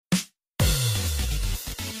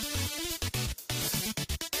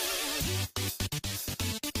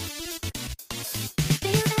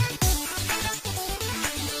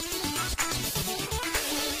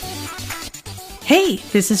Hey,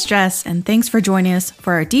 this is Jess, and thanks for joining us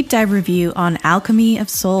for our deep dive review on Alchemy of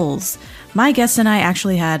Souls. My guest and I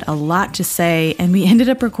actually had a lot to say, and we ended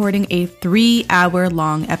up recording a 3-hour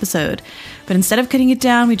long episode. But instead of cutting it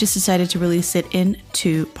down, we just decided to release it in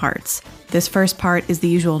 2 parts. This first part is the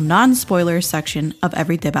usual non-spoiler section of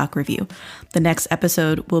every Daebak review. The next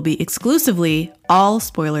episode will be exclusively all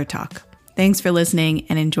spoiler talk. Thanks for listening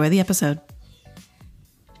and enjoy the episode.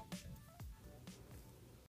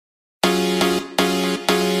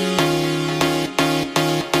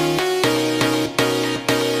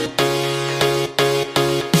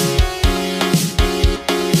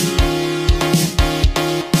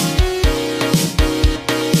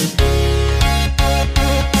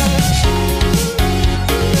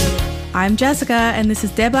 I'm Jessica, and this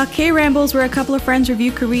is Daebak K-Rambles, where a couple of friends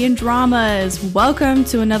review Korean dramas. Welcome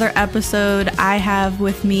to another episode. I have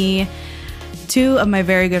with me 2 of my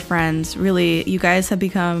very good friends. Really, you guys have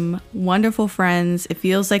become wonderful friends. It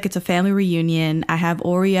feels like it's a family reunion. I have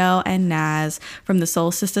Oriel and Naz from the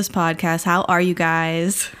Soul Sisters podcast. How are you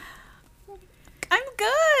guys? I'm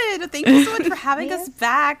good. Thank you so much for having us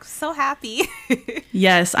back. So happy.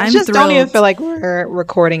 Yes, I'm just thrilled. Don't even feel like we're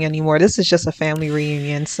recording anymore. This is just a family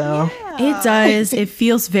reunion. So It does. It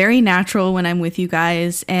feels very natural when I'm with you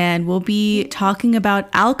guys. And we'll be talking about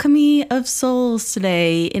Alchemy of Souls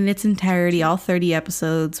today in its entirety. All 30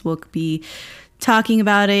 episodes. We'll be talking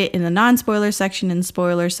about it in the non-spoiler section and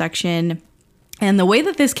spoiler section. And the way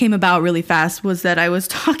that this came about really fast was that I was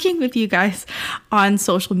talking with you guys on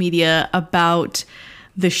social media about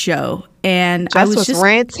the show. And I was just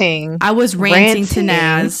ranting. I was ranting to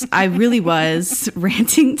Naz. I really was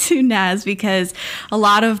ranting to Naz because a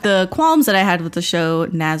lot of the qualms that I had with the show,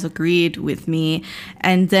 Naz agreed with me.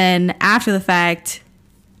 And then after the fact,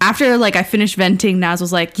 after I finished venting, Naz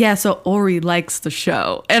was like, yeah, so Ori likes the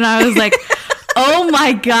show. And I was like, oh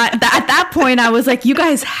my God. At that point, I was like, you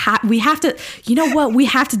guys, we have to, you know what? We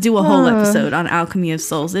have to do a whole episode on Alchemy of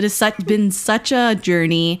Souls. It has been such a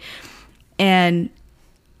journey, and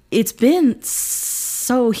it's been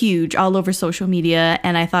so huge all over social media.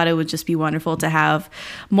 And I thought it would just be wonderful to have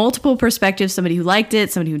multiple perspectives, somebody who liked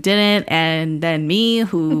it, somebody who didn't, and then me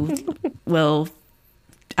who will,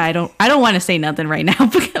 I don't want to say nothing right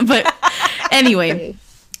now, but anyway.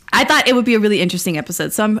 I thought it would be a really interesting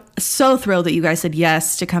episode. So I'm so thrilled that you guys said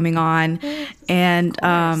yes to coming on. And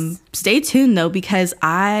stay tuned, though, because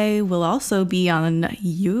I will also be on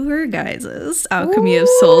your guys' Alchemy of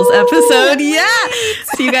Souls episode. Yeah.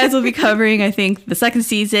 So you guys will be covering, I think, the 2nd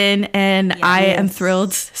season. And yes. I am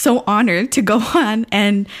thrilled, so honored to go on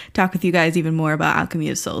and talk with you guys even more about Alchemy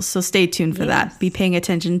of Souls. So stay tuned for that. Be paying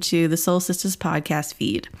attention to the Soul Sisters podcast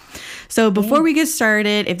feed. So before we get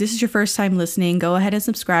started, if this is your first time listening, go ahead and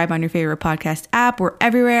subscribe on your favorite podcast app. We're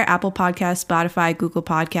everywhere: Apple Podcasts, Spotify, Google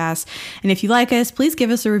Podcasts. And if you like us, please give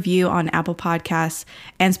us a review on Apple Podcasts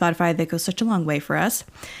and Spotify. That goes such a long way for us.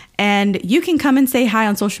 And you can come and say hi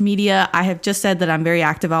on social media. I have just said that I'm very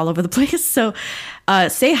active all over the place. So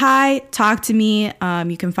say hi, talk to me.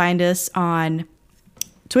 You can find us on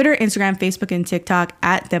Twitter, Instagram, Facebook, and TikTok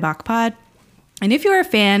at DaebakPod. And if you're a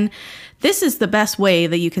fan, this is the best way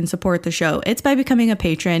that you can support the show. It's by becoming a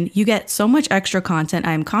patron. You get so much extra content.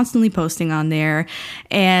 I'm constantly posting on there.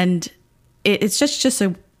 And it's just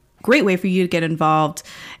a great way for you to get involved.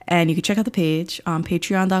 And you can check out the page on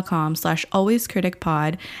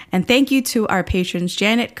patreon.com/alwayscriticpod. And thank you to our patrons,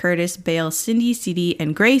 Janet, Curtis, Bale, Cindy, CD,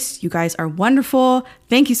 and Grace. You guys are wonderful.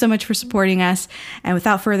 Thank you so much for supporting us. And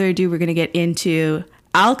without further ado, we're going to get into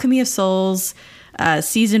Alchemy of Souls,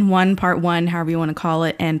 Season 1, Part 1, however you want to call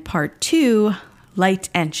it, and Part 2, Light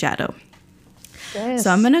and Shadow. Yes.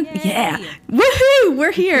 So I'm going to, woohoo,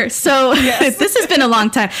 we're here. So This has been a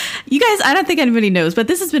long time. You guys, I don't think anybody knows, but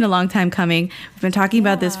this has been a long time coming. We've been talking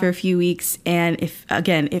about this for a few weeks, and it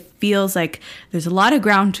feels like there's a lot of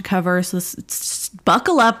ground to cover, so let's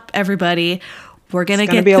buckle up, everybody. We're going to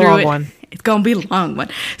get through it. It's going to be a long one. It's going to be a long one.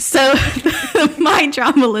 So my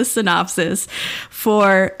drama list synopsis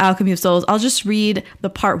for Alchemy of Souls, I'll just read the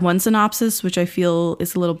Part 1 synopsis, which I feel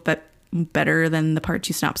is a little bit better than the Part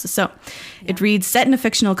 2 synopsis. So it reads, set in a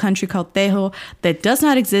fictional country called Tejo that does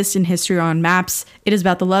not exist in history or on maps. It is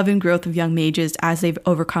about the love and growth of young mages as they've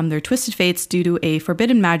overcome their twisted fates due to a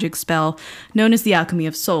forbidden magic spell known as the Alchemy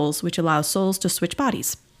of Souls, which allows souls to switch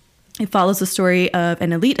bodies. It follows the story of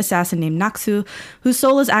an elite assassin named Naksu, whose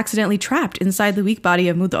soul is accidentally trapped inside the weak body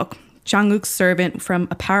of Mudok, Janguk's servant from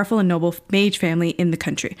a powerful and noble mage family in the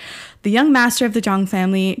country. The young master of the Jang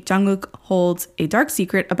family, Janguk, holds a dark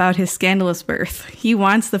secret about his scandalous birth. He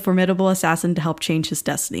wants the formidable assassin to help change his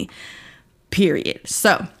destiny. Period.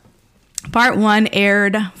 So, Part 1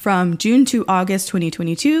 aired from June to August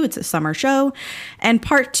 2022. It's a summer show. And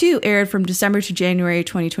part 2 aired from December to January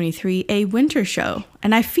 2023, a winter show.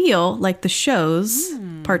 And I feel like the shows,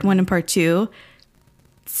 part 1 and part 2,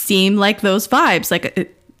 seem like those vibes.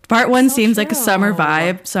 Like part 1 seems like a summer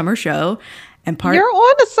vibe, summer show. And You're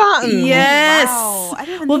on to something. Yes. Wow. I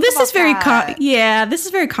didn't even Well, think this is very about that. this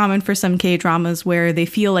is very common for some K-dramas where they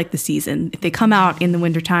feel like the season. If they come out in the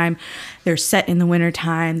wintertime, they're set in the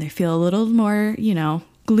wintertime. They feel a little more,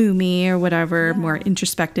 gloomy or whatever, more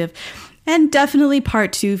introspective. And definitely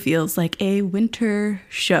part 2 feels like a winter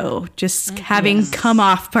show. Just having come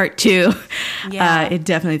off part 2, it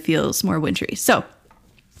definitely feels more wintry. So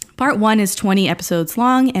part 1 is 20 episodes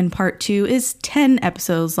long, and part 2 is 10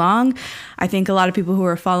 episodes long. I think a lot of people who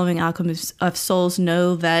are following Alchemist of Souls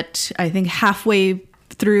know that I think halfway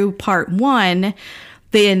through part 1,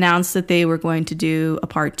 they announced that they were going to do a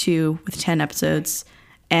part 2 with 10 episodes.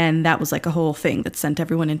 And that was like a whole thing that sent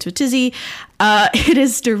everyone into a tizzy. It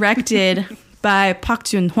is directed by Park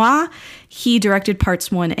Jun-hwa. He directed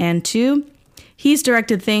parts 1 and 2. He's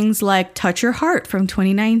directed things like Touch Your Heart from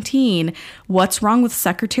 2019, What's Wrong with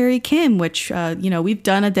Secretary Kim, which, we've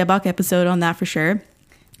done a Daebak episode on that for sure.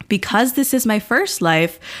 Because This Is My First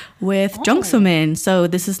Life with Jung So-min. So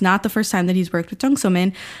this is not the first time that he's worked with Jung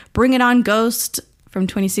So-min. Bring It On Ghost from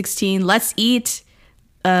 2016, Let's Eat.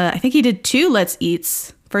 I think he did 2 Let's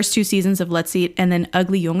Eats, first 2 seasons of Let's Eat, and then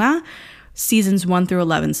Ugly Yonga, seasons 1 through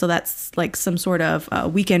 11. So that's like some sort of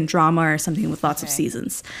weekend drama or something with lots of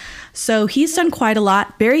seasons. So he's done quite a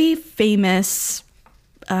lot. Very famous,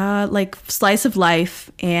 like slice of life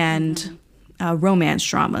and romance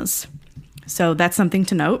dramas. So that's something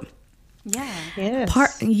to note. Yeah.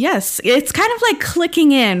 Yes. It's kind of like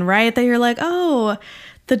clicking in, right? That you're like, oh,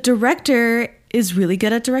 the director is really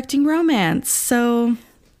good at directing romance. So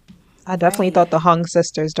I definitely thought the Hong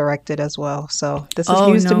sisters directed as well. So this is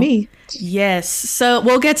news to me. Yes. So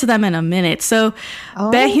we'll get to them in a minute. So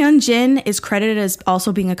Bae Hyun-jin is credited as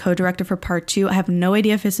also being a co-director for part 2. I have no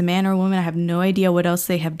idea if it's a man or a woman. I have no idea what else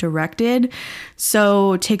they have directed.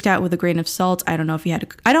 So take that with a grain of salt. I don't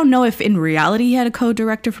know if in reality he had a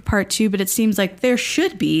co-director for part 2, but it seems like there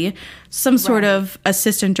should be some sort of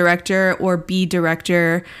assistant director or B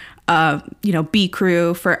director, B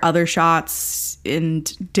crew for other shots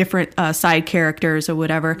and different side characters or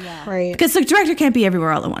whatever. Yeah. Right. Because the director can't be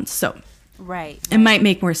everywhere all at once. So Right. it might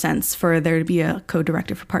make more sense for there to be a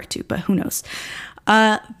co-director for part 2, but who knows?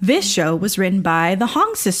 This show was written by the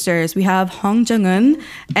Hong sisters. We have Hong Jung-eun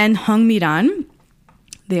and Hong Mi-ran.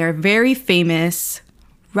 They are a very famous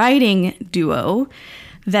writing duo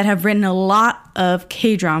that have written a lot of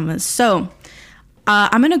K-dramas. So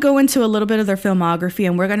I'm going to go into a little bit of their filmography,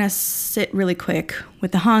 and we're going to sit really quick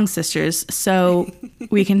with the Hong sisters so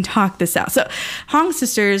we can talk this out. So Hong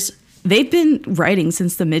sisters, they've been writing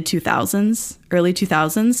since the mid-2000s, early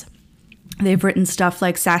 2000s. They've written stuff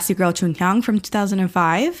like Sassy Girl Chunhyang from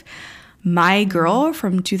 2005, My Girl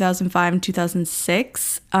from 2005 and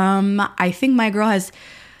 2006. I think My Girl has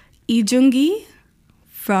Lee Jung-gi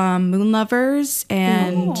from Moon Lovers,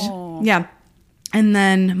 and yeah. And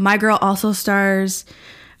then My Girl also stars,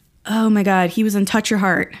 oh my God, he was in Touch Your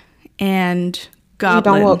Heart and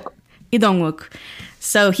Goblin. Lee Dong-wook.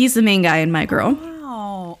 So he's the main guy in My Girl.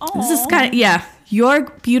 Wow. This is kind of, You're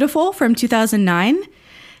Beautiful from 2009. It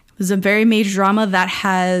was a very major drama that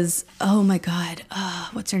has, oh my God,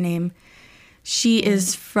 what's her name? She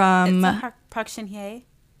is from Park Shin-hye.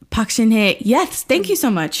 Park Shin-hye. Yes, thank you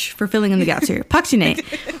so much for filling in the gaps here. Park Shin-hye.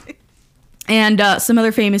 And some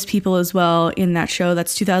other famous people as well in that show.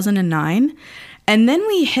 That's 2009. And then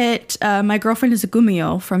we hit My Girlfriend is a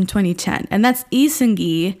Gumyo from 2010. And that's Lee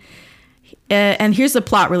Seung-gi. And here's the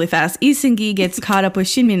plot really fast. Lee Seung-gi gets caught up with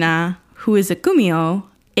Shin Min-ah, who is a Gumyo,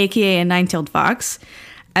 a.k.a. a nine-tailed fox.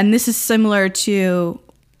 And this is similar to,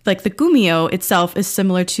 like, the Gumyo itself is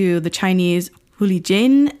similar to the Chinese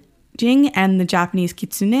Hulijing and the Japanese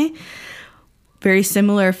Kitsune. Very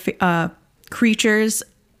similar creatures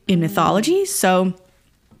in mythology, so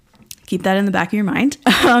keep that in the back of your mind.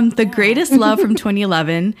 The Greatest Love from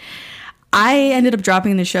 2011. I ended up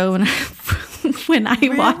dropping the show when I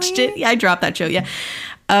watched it. Yeah, I dropped that show. Yeah.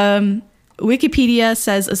 Wikipedia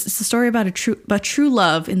says it's a story about true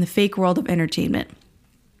love in the fake world of entertainment.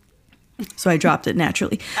 So I dropped it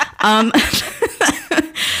naturally. That's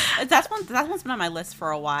one's been on my list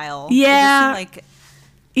for a while. Yeah.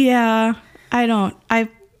 Yeah. I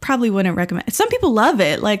probably wouldn't recommend it. Some people love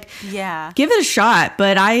it. Like, Yeah. give it a shot,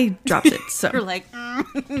 but I dropped it. So You're like,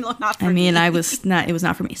 no, not for I mean, me. it was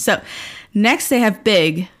not for me. So next they have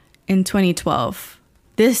Big in 2012.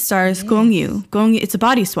 This stars Gong Yu. It's a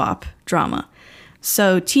body swap drama.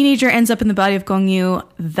 So teenager ends up in the body of Gong Yu.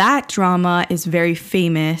 That drama is very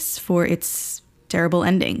famous for its terrible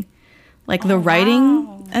ending. Like the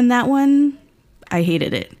writing in that one, I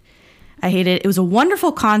hated it. It was a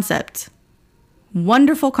wonderful concept.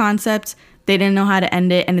 Wonderful concept. They didn't know how to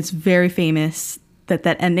end it, and it's very famous that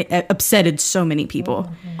ending upsetted so many people.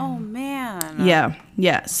 Oh man.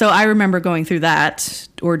 Yeah. So I remember going through that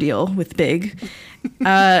ordeal with Big.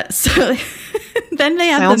 So then they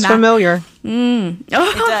have Sounds familiar. It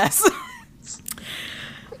does.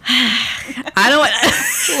 I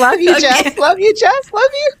don't Love you, Jess. Love you, Jess.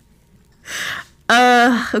 Love you.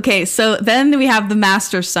 Okay, so then we have The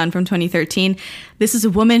Master's Son from 2013. This is a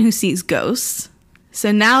woman who sees ghosts.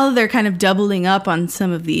 So now they're kind of doubling up on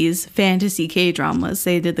some of these fantasy K-dramas.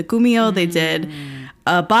 They did the Gumio, they did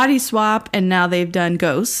Body Swap, and now they've done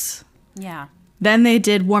Ghosts. Yeah. Then they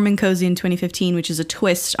did Warm and Cozy in 2015, which is a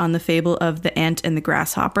twist on the fable of the ant and the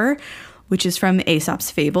grasshopper, which is from Aesop's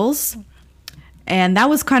Fables. And that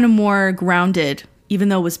was kind of more grounded, even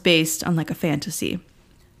though it was based on like a fantasy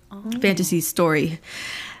story.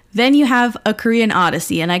 Then you have A Korean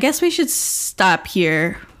Odyssey, and I guess we should stop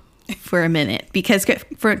here for a minute because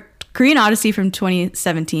for Korean Odyssey from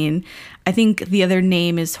 2017, I think the other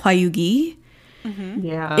name is Hwayugi.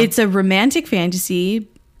 Yeah. It's a romantic fantasy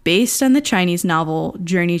based on the Chinese novel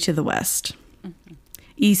Journey to the West.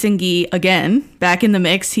 Lee Seung-gi, again, back in the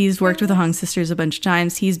mix. He's worked with the Hong sisters a bunch of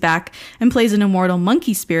times. He's back and plays an immortal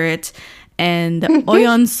monkey spirit. And Oh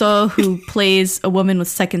Yeon-so, who plays a woman with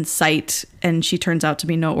second sight, and she turns out to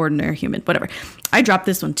be no ordinary human. Whatever. I dropped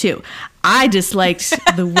this one too. I disliked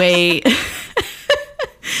the way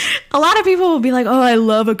a lot of people will be like, "Oh, I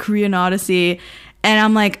love A Korean Odyssey," and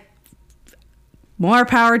I'm like, more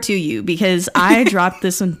power to you, because I dropped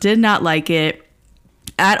this one, did not like it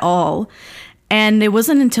at all. And it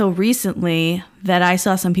wasn't until recently that I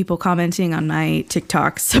saw some people commenting on my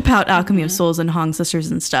TikToks about Alchemy of Souls and Hong sisters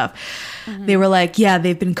and stuff. They were like, yeah,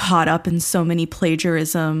 they've been caught up in so many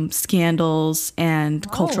plagiarism scandals and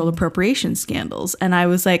cultural appropriation scandals. And I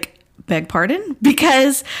was like, beg pardon?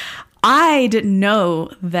 Because I didn't know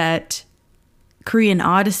that Korean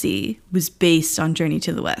Odyssey was based on Journey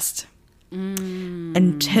to the West.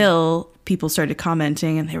 Until people started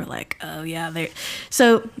commenting and they were like, oh yeah, they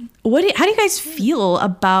so how do you guys feel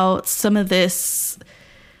about some of this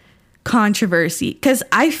controversy? Because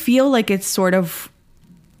I feel like it's sort of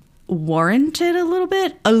warranted a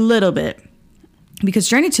little bit, because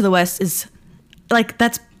Journey to the West is like,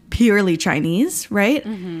 that's purely Chinese, right?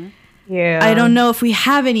 Yeah. I don't know if we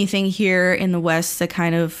have anything here in the West that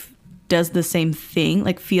kind of does the same thing,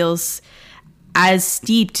 like feels as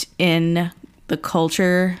steeped in the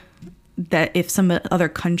culture, that if some other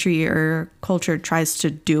country or culture tries to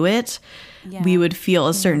do it, we would feel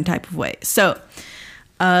a certain type of way. So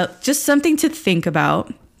just something to think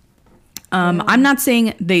about. I'm not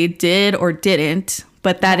saying they did or didn't,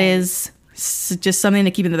 but that is just something to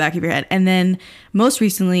keep in the back of your head. And then most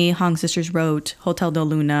recently, Hong sisters wrote Hotel del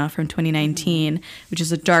Luna from 2019, which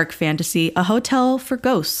is a dark fantasy, a hotel for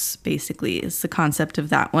ghosts, basically, is the concept of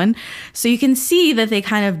that one. So you can see that they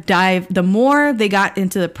kind of the more they got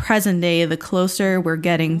into the present day, the closer we're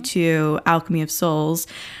getting to Alchemy of Souls.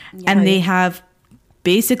 And they have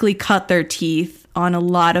basically cut their teeth on a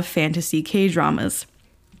lot of fantasy K-dramas.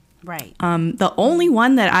 Right. The only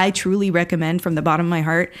one that I truly recommend from the bottom of my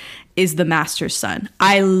heart is The Master's Son.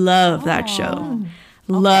 I love that show.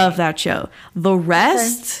 Love that show. The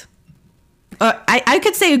rest, I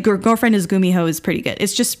could say Girlfriend is Gumiho is pretty good.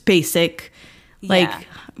 It's just basic,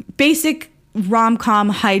 basic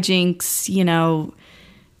rom-com hijinks, you know,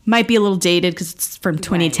 might be a little dated because it's from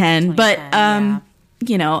 2010, but,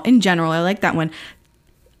 you know, in general, I like that one.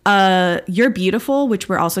 You're Beautiful, which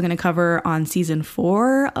we're also going to cover on season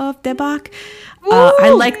 4 of Daebak.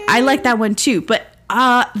 I like that one too, but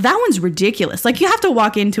that one's ridiculous. Like, you have to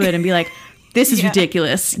walk into it and be like, this is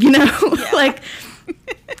ridiculous, you know? Like,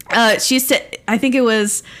 she said, I think it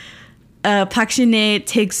was Park Shin-hye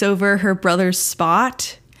takes over her brother's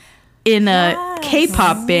spot in a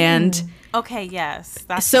K-pop band. Okay, yes.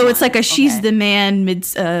 That's so it's like a she's the man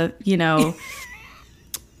you know,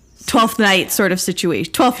 12th night sort of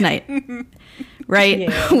situation. 12th night, right?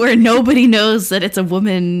 Yeah. Where nobody knows that it's a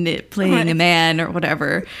woman playing a man or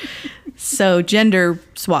whatever. So gender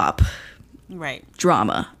swap, right?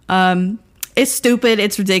 Drama. It's stupid.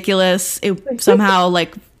 It's ridiculous. It somehow,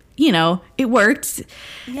 like, you know, it worked.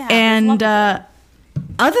 Yeah. And other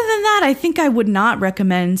than that, I think I would not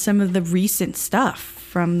recommend some of the recent stuff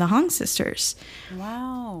from the Hong sisters.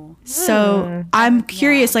 Wow. So I'm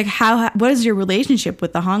curious, like, what is your relationship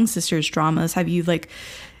with the Hong sisters dramas? Have you like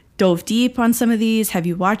dove deep on some of these? Have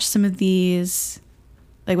you watched some of these?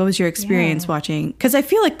 Like, what was your experience watching? Because I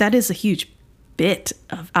feel like that is a huge bit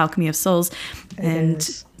of Alchemy of Souls.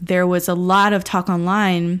 And there was a lot of talk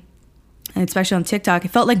online, and especially on TikTok. It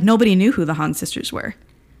felt like nobody knew who the Hong sisters were.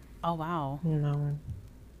 Oh, wow. No,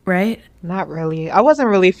 Right? not really. I wasn't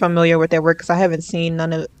really familiar with their work because I haven't seen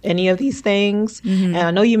any of these things. And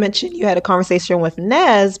I know you mentioned you had a conversation with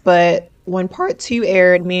Nez, but when part 2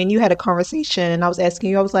 aired, me and you had a conversation, and I was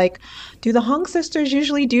asking you, I was like, do the Hong sisters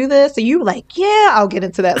usually do this? And you were like, yeah, I'll get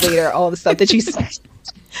into that later, all the stuff that you said.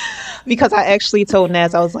 Because I actually told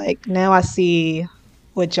Naz, I was like, now I see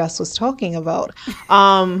what Jess was talking about.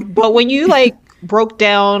 But when you like broke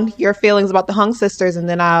down your feelings about the Hung sisters, and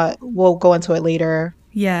then I will go into it later,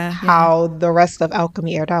 how the rest of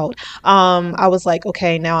Alchemy aired out, I was like,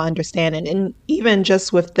 okay, now I understand. And even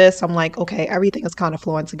just with this, I'm like, okay, everything is kind of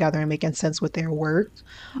flowing together and making sense with their work,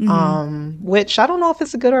 which I don't know if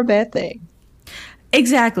it's a good or bad thing.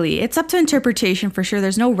 Exactly. It's up to interpretation for sure.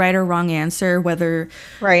 There's no right or wrong answer, whether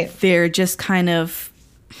they're just kind of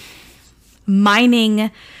mining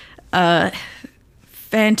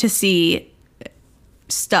fantasy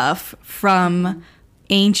stuff from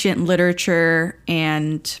ancient literature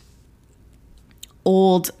and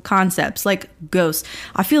old concepts like ghosts.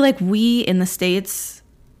 I feel like we in the States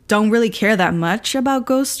don't really care that much about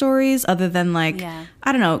ghost stories other than like,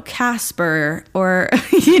 I don't know, Casper or,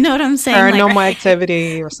 you know what I'm saying? Paranormal like,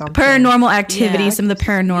 Activity or something. Paranormal Activity, some of the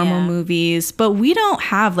paranormal movies. But we don't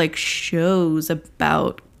have like shows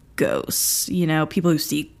about ghosts, you know, people who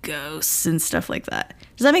see ghosts and stuff like that.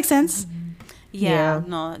 Does that make sense?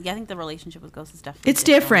 No, I think the relationship with ghosts is definitely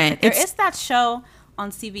different. There is that show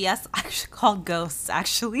on CBS actually called Ghosts,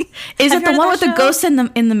 actually. Is it the one with the ghosts in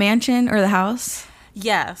the mansion or the house?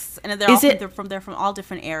 Yes, and they're from all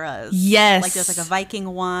different eras. Yes, like there's like a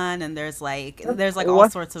Viking one, and there's like all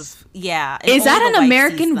sorts of Is that an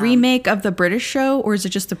American remake of the British show, or is it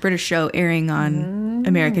just the British show airing on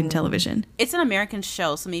American television? It's an American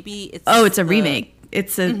show, so maybe it's it's a remake.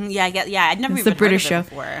 It's a I'd never even the British heard of it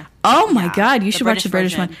show. Before. Oh my god, you should watch the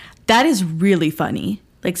British one. That is really funny.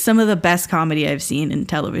 Like some of the best comedy I've seen in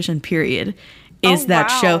television. Period. Is that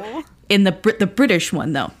show in the British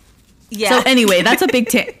one though? Yeah. So anyway, that's a big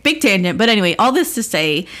tangent. But anyway, all this to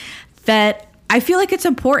say that I feel like it's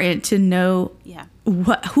important to know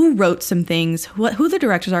who wrote some things, who the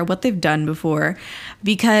directors are, what they've done before,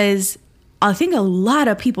 because I think a lot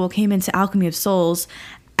of people came into Alchemy of Souls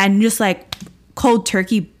and just like cold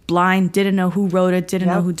turkey blind, didn't know who wrote it, didn't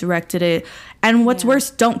know who directed it, and what's worse,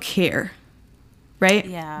 don't care, right?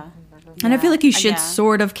 And I feel like you should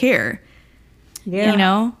sort of care. You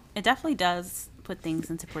know, it definitely does put things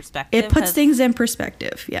into perspective. It puts things in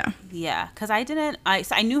perspective. Because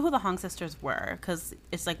I knew who the Hong sisters were because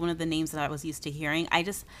it's like one of the names that I was used to hearing.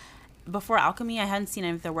 Before Alchemy, I hadn't seen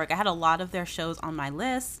any of their work. I had a lot of their shows on my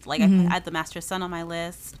list. Like I had The Master's Son on my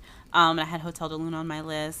list, and I had Hotel de Luna on my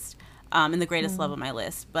list, and The Greatest Love on my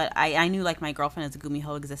list. But I knew like My Girlfriend as a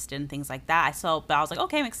Gumiho existed and things like that. But I was like,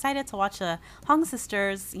 okay, I'm excited to watch a Hong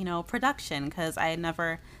sisters, production because I had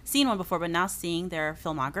never seen one before. But now seeing their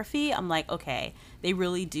filmography, I'm like, okay, they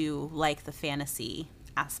really do like the fantasy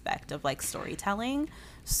aspect of like storytelling.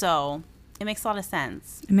 So it makes a lot of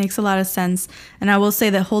sense. It makes a lot of sense. And I will say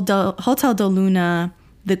that Hotel de Luna,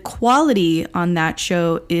 the quality on that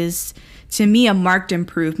show is, to me, a marked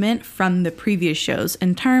improvement from the previous shows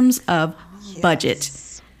in terms of budget.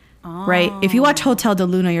 Right? If you watch Hotel de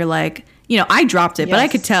Luna, you're like, I dropped it, but I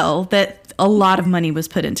could tell that a lot of money was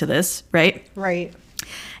put into this, right? Right.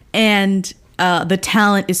 And the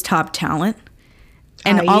talent is top talent.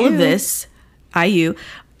 And all of this, IU,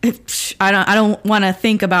 I don't want to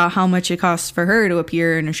think about how much it costs for her to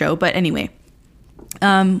appear in a show, but anyway,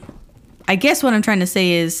 I guess what I'm trying to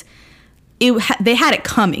say is they had it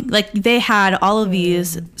coming. Like they had all of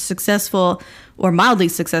these successful or mildly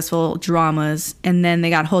successful dramas, and then they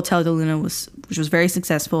got Hotel de Luna, which was very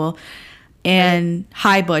successful and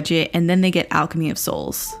high budget, and then they get Alchemy of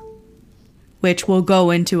Souls, which we'll go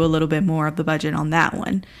into a little bit more of the budget on that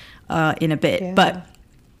one in a bit, but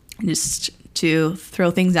just to throw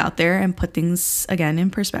things out there and put things again in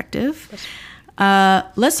perspective.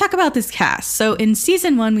 Let's talk about this cast. So in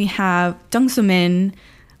season 1, we have Jung So-min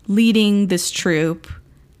leading this troupe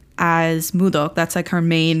as Mudok. That's like her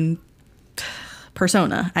main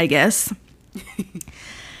persona, I guess.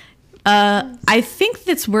 I think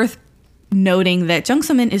it's worth noting that Jung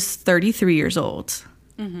So-min is 33 years old.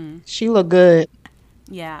 She look good.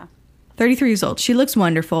 Yeah. 33 years old. She looks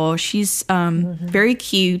wonderful. She's very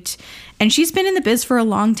cute. And she's been in the biz for a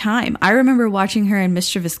long time. I remember watching her in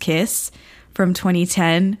Mischievous Kiss from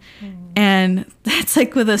 2010. And that's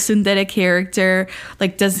like with a tsundere character,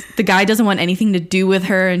 like the guy doesn't want anything to do with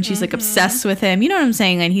her, and she's like obsessed with him. You know what I'm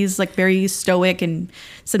saying? And he's like very stoic and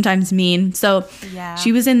sometimes mean. So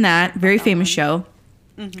she was in that very famous show.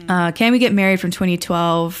 Can We Get Married from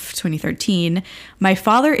 2012, 2013. My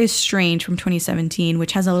Father is Strange from 2017,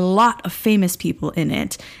 which has a lot of famous people in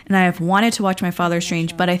it. And I have wanted to watch My Father is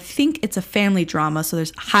Strange, but I think it's a family drama, so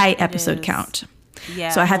there's high episode count. Yeah.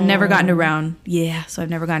 So I have never gotten around. Yeah. So I've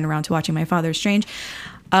never gotten around to watching My Father is Strange.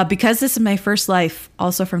 Because this is my first life,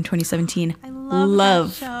 also from 2017. I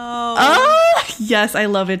love that show. Oh, yes. I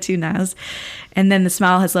love it too, Naz. And then The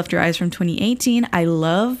Smile Has Left Your Eyes from 2018. I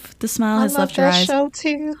love The Smile Has Left Your Eyes. I love that show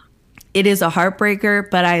too. It is a heartbreaker,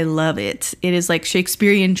 but I love it. It is like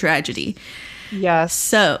Shakespearean tragedy. Yes.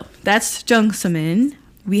 So that's Jung So-min.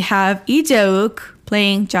 We have Lee Jae-wook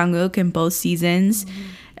playing Jang-wook in both seasons.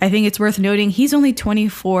 I think it's worth noting he's only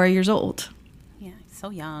 24 years old. Yeah, he's so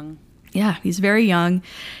young. Yeah, he's very young.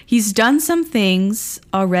 He's done some things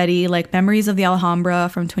already, like Memories of the Alhambra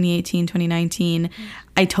from 2018, 2019.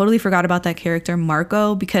 I totally forgot about that character,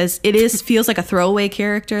 Marco, because it feels like a throwaway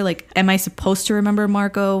character. Like, am I supposed to remember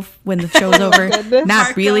Marco when the show's over? Not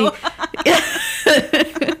Marco. Really.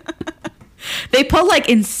 They put like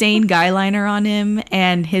insane guy liner on him,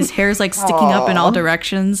 and his hair's like sticking up in all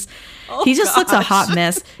directions. Oh, he just looks a hot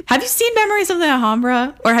mess. Have you seen Memories of the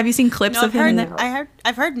Alhambra, or have you seen clips No, of him?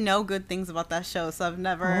 I've heard no good things about that show, so I've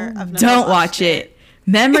never Don't watch it.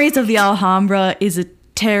 Memories of the Alhambra is a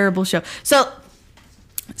terrible show. So,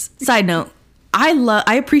 side note,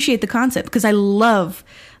 I appreciate the concept because I love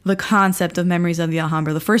the concept of Memories of the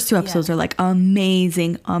Alhambra. The first 2 episodes are like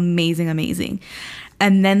amazing, amazing, amazing.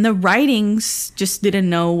 And then the writings just didn't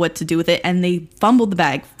know what to do with it, and they fumbled the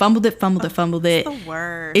bag. Fumbled it. It's the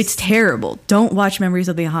worst. It's terrible. Don't watch Memories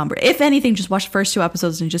of the Alhambra. If anything, just watch the first 2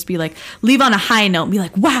 episodes and just be like, leave on a high note and be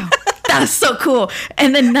like, wow, that was so cool.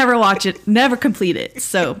 And then never watch it, never complete it.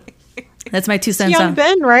 So that's my 2 cents. Young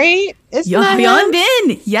Ben, right? It's Young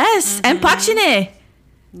Ben, yes. And Park Shin-hye.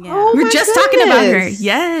 Yeah. Oh, We're my just talking about her. goodness.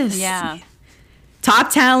 Yes. Yeah.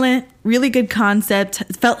 Top talent, really good concept.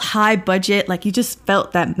 It felt high budget. Like you just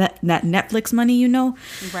felt that Netflix money, you know?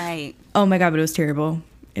 Right. Oh my God, but it was terrible.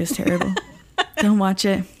 It was terrible. Don't watch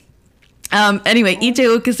it. Anyway, Lee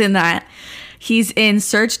Jae-wook is in that. He's in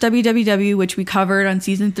Search WWW, which we covered on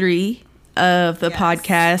season 3 of the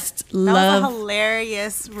podcast. That was a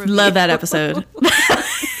hilarious review. Love that episode.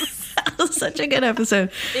 That was such a good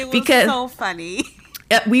episode. It was so funny.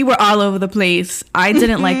 We were all over the place. I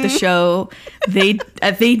didn't like the show. They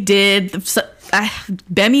did. So,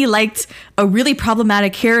 Bemi liked a really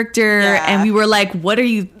problematic character, and we were like, "What are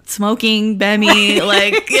you smoking, Bemi?"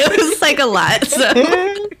 Like it was like a lot. So,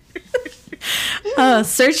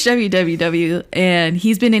 search WWW, and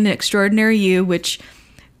he's been in Extraordinary You, which,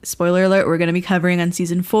 spoiler alert, we're going to be covering on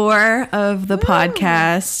season 4 of the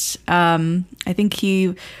podcast. I think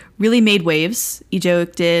he really made waves. Lee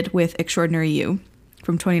Jae-wook did with Extraordinary You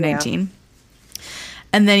from 2019.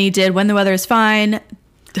 And then he did When the Weather is Fine.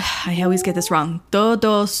 I always get this wrong. Do,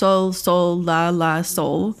 do, sol, sol, la, la,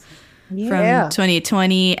 sol. From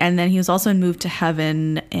 2020. And then he was also in Move to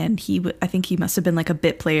Heaven. And I think he must have been like a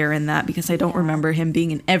bit player in that because I don't remember him being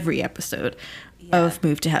in every episode of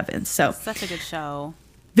Move to Heaven. So such a good show.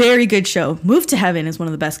 Very good show. Move to Heaven is one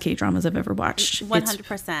of the best K-dramas I've ever watched.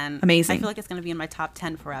 100%. It's amazing. I feel like it's going to be in my top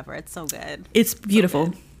 10 forever. It's so good. It's beautiful.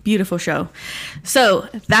 So good. Beautiful show. So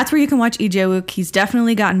that's where you can watch Lee Jae-wook. He's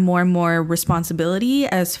definitely gotten more and more responsibility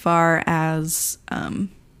as far as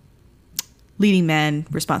leading man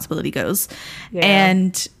responsibility goes. Yeah.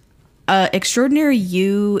 And Extraordinary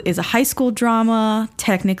You is a high school drama,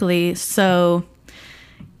 technically. So,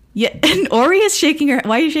 yeah. And Ori is shaking her.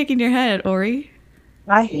 Why are you shaking your head, Ori?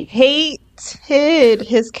 I hated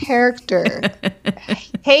his character.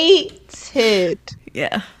 Hated.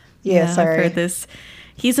 Yeah. Yeah, sorry. I've heard this.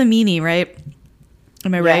 He's a meanie, right?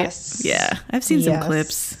 Am I right? Yes. Yeah. I've seen some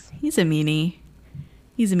clips. He's a meanie.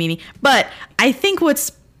 But I think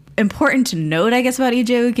what's important to note, I guess, about Lee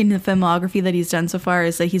Jae-wook and the filmography that he's done so far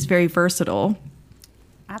is that he's very versatile.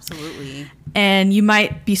 Absolutely. And you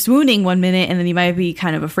might be swooning one minute and then you might be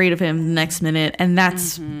kind of afraid of him the next minute. And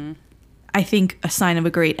that's, I think, a sign of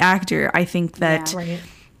a great actor. I think that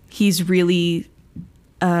he's really...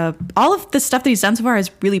 all of the stuff that he's done so far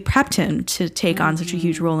has really prepped him to take on such a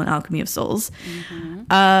huge role in Alchemy of Souls.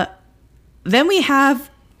 Then we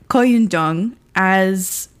have Ko Yoon-jung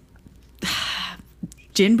as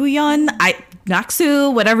Jin Boo-yeon,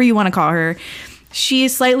 Naksu, whatever you want to call her. She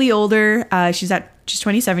is slightly older. She's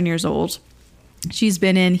 27 years old. She's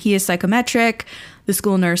been in He is Psychometric, The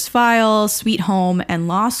School Nurse Files, Sweet Home, and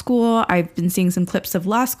Law School. I've been seeing some clips of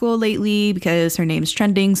Law School lately because her name's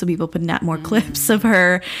trending, so people putting out more clips of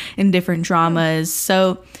her in different dramas.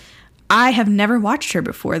 So I have never watched her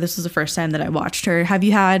before. This was the first time that I watched her. Have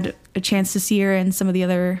you had a chance to see her in some of the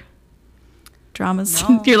other dramas?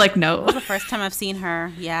 No. You're like, no. It was the first time I've seen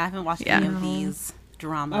her. Yeah, I haven't watched any of these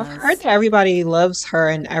dramas. I've heard that everybody loves her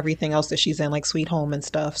and everything else that she's in, like Sweet Home and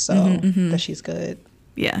stuff. So that she's good.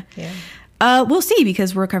 Yeah. Yeah. We'll see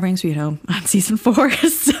because we're covering Sweet Home on season 4.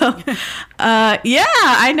 So, yeah,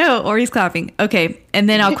 I know. Ori's clapping. Okay. And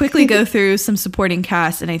then I'll quickly go through some supporting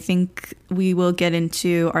cast, and I think we will get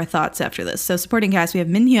into our thoughts after this. So, supporting cast, we have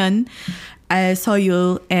Min Hyun as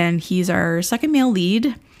Soyul, and he's our second male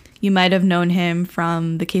lead. You might have known him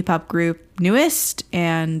from the K-pop group Newest,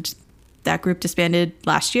 and that group disbanded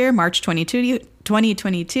last year, March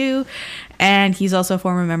 2022. And he's also a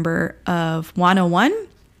former member of 101.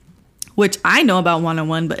 Which I know about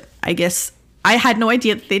 101, but I guess I had no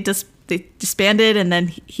idea that they disbanded, and then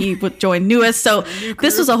he would join Newest. So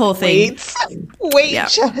this was a whole thing. Wait, yeah.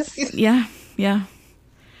 Just... yeah.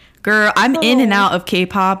 Girl, I'm in and out of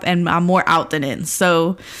K-pop, and I'm more out than in.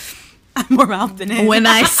 So I'm more out than in. when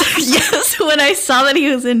I saw that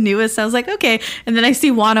he was in Newest, I was like, okay. And then I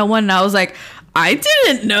see 101, and I was like, I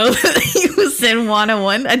didn't know that he was in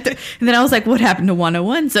 101. And then I was like, what happened to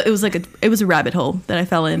 101? So it was a rabbit hole that I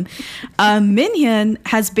fell in. Min Hyun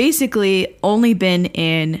has basically only been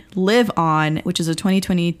in Live On, which is a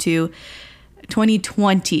 2020,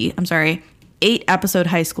 8-episode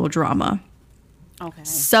high school drama. Okay.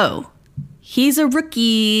 So he's a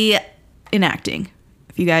rookie in acting,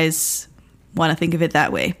 if you guys want to think of it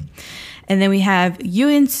that way. And then we have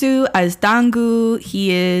Yoon Soo as Dangu.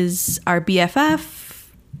 He is our BFF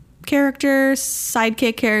character,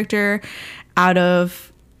 sidekick character out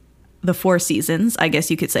of the 4 seasons, I guess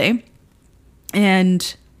you could say.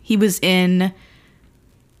 And he was in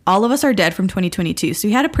All of Us Are Dead from 2022. So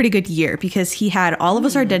he had a pretty good year because he had All of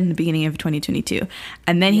Us Are Dead in the beginning of 2022.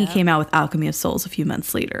 And then he came out with Alchemy of Souls a few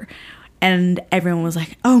months later. And everyone was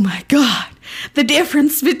like, oh my God, the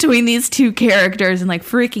difference between these two characters, and like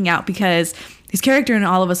freaking out because his character in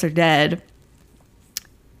All of Us Are Dead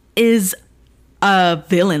is a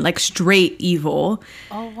villain, like straight evil.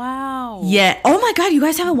 Oh, wow. Yeah. Oh my God, you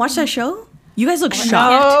guys haven't watched that show? You guys look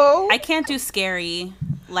shocked. No. I can't do scary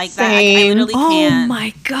like Same. that. I literally can't. Oh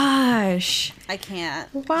my gosh. I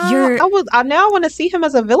can't. Wow. Now I want to see him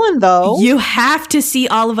as a villain, though. You have to see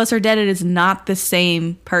All of Us Are Dead. It is not the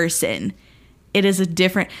same person. It is a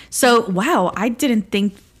different. So, wow, I didn't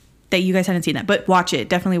think that you guys hadn't seen that, but watch it.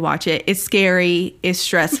 Definitely watch it. It's scary. It's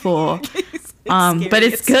stressful. But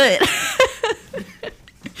it's good.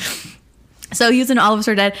 So he was in All of Us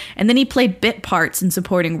Are Dead, and then he played bit parts in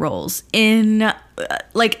supporting roles in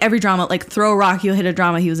like every drama, like Throw a Rock, You'll Hit a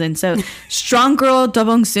Drama he was in. So Strong Girl,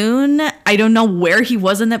 Dobong Soon, I don't know where he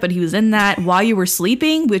was in that, but he was in that. While You Were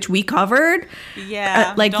Sleeping, which we covered.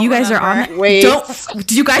 Yeah. Like you guys are on that. Wait.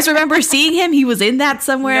 Do you guys remember seeing him? He was in that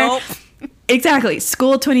somewhere. Nope. Exactly.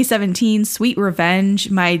 School 2017, Sweet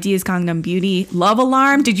Revenge, My Ideas Gangnam Beauty, Love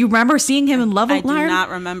Alarm. Did you remember seeing him in Love Alarm? I do not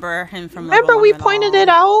remember him from Love Remember, Alarm we at pointed all. it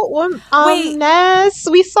out when Wait. Ness.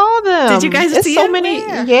 We saw them. Did you guys It's see so him? many?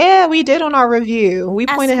 Where? Yeah, we did on our review. We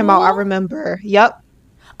At pointed him out. I school? remember. Yep.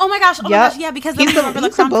 Oh my gosh. Yeah, because I He's remember the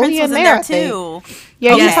he's a Crown Prince bully was in in there, there I think. too.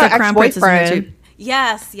 Yeah, Yes, he's the her Crown Prince is in there ex-boyfriend. too.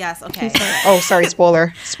 Yes. Okay. Oh, sorry,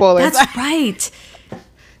 spoiler. That's right.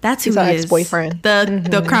 That's who He's our he is. ex-boyfriend.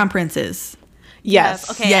 The Crown Princes. Yes.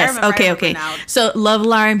 Okay. I Yes. remember, I Okay. remember now. So Love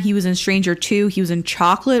Alarm. He was in Stranger 2. He was in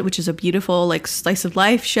Chocolate, which is a beautiful like slice of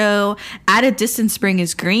life show. At a Distance, Spring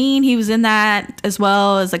is Green. He was in that as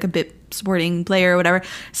well as like a bit supporting player or whatever.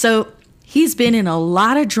 So he's been in a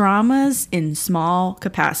lot of dramas in small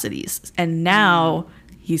capacities, and now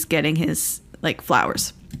he's getting his like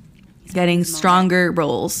flowers. He's getting stronger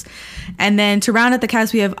roles. And then to round out the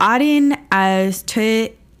cast, we have Arin as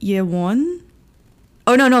Choi Ye-won.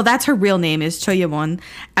 Oh, no, that's her real name is Choi Ye-won.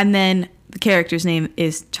 And then the character's name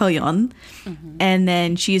is Choyeon. And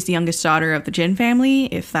then she's the youngest daughter of the Jin family,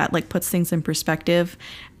 if that like puts things in perspective.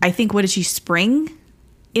 I think, what is she, Spring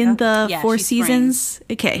in the Yeah, 4 she's seasons?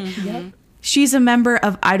 Okay. She's a member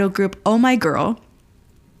of idol group Oh My Girl.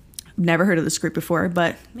 Never heard of this group before,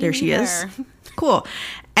 but there she is. neither. Cool.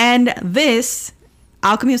 And this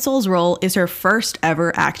Alchemy of Souls role is her first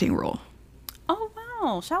ever acting role. Oh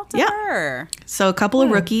wow! Shout out to Yeah. her. So a couple of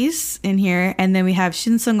rookies in here, and then we have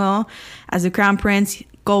Shin Sung-ho as the Crown Prince,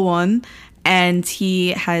 Go-won, and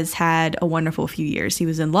he has had a wonderful few years. He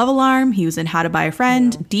was in Love Alarm, he was in How to Buy a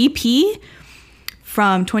Friend, DP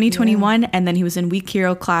from 2021, and then he was in Weak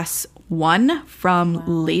Hero Class one from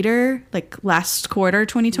later, like last quarter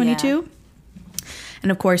 2022. Yeah.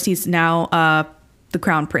 And of course, he's now the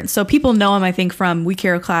Crown Prince. So people know him, I think, from We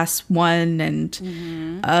Care Class 1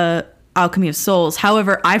 and Alchemy of Souls.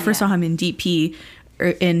 However, I first saw him in DP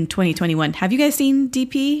in 2021. Have you guys seen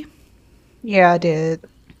DP? Yeah, I did.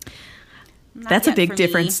 That's a big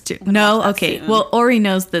difference too. No? Okay. Soon. Well, Ori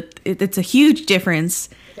knows that it's a huge difference.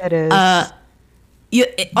 It is.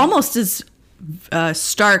 It almost as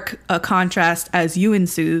stark a contrast as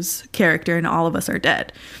Yoon-Soo's character in All of Us Are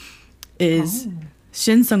Dead is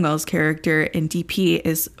Shin Sung-il's character in DP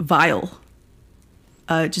is vile.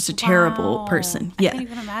 Just a terrible person. I can't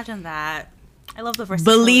even imagine that. I love the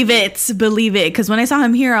versatility. Believe it. Because when I saw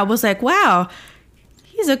him here, I was like, wow,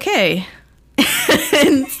 he's okay.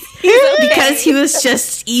 Because he was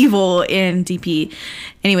just evil in DP.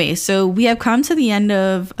 Anyway, so we have come to the end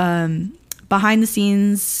of behind the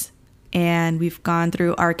scenes, and we've gone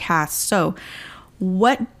through our cast. So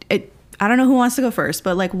I don't know who wants to go first,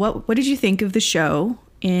 but like, what did you think of the show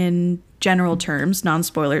in general terms,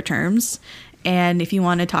 non-spoiler terms? And if you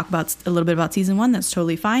want to talk about a little bit about season 1, that's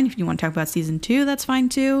totally fine. If you want to talk about season 2, that's fine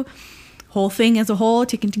too. Whole thing as a whole,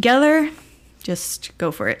 taken together, just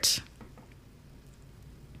go for it.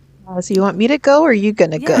 So you want me to go, or are you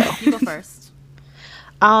gonna go? You go first.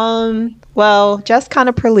 Well, just kind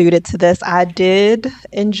of preluded to this. I did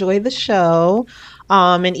enjoy the show.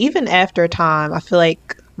 And even after time, I feel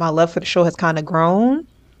like my love for the show has kind of grown.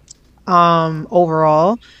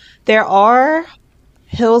 Overall, there are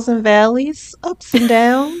hills and valleys, ups and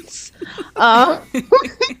downs.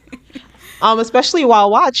 Especially while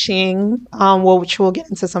watching, which we'll get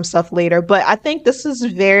into some stuff later. But I think this is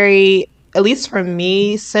very, at least for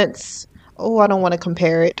me, since, I don't want to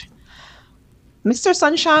compare it. Mr.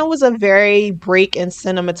 Sunshine was a very break in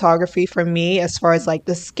cinematography for me as far as like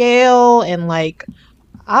the scale and like,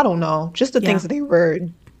 I don't know, just the things that they were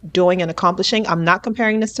doing and accomplishing. I'm not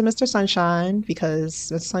comparing this to Mr. Sunshine because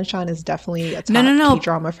Mr. Sunshine is definitely a top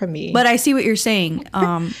K-drama for me. But I see what you're saying.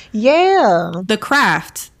 Yeah. The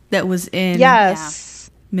craft that was in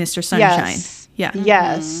Mr. Sunshine. Yes. Yeah.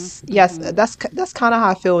 Yes. Mm-hmm. Yes. That's kind of how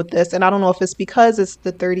I feel with this. And I don't know if it's because it's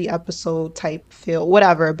the 30 episode type feel,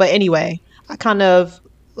 whatever. But anyway, I kind of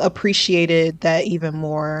appreciated that even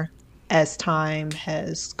more as time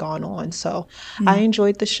has gone on. So I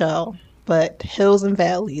enjoyed the show, but hills and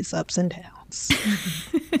valleys, ups and downs.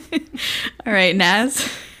 All right,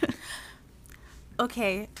 Naz.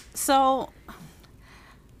 Okay. So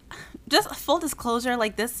just full disclosure,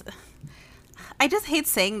 like this, I just hate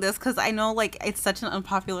saying this because I know like it's such an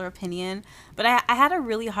unpopular opinion, but I had a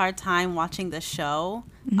really hard time watching this show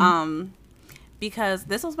because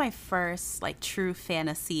this was my first like true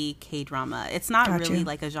fantasy K-drama. It's not really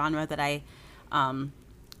like a genre that I'm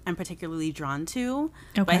particularly drawn to,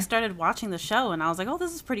 but I started watching the show and I was like, oh,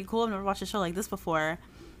 this is pretty cool. I've never watched a show like this before.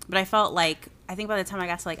 But I felt like, I think by the time I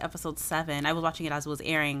got to like episode 7, I was watching it as it was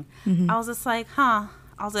airing. I was just like, I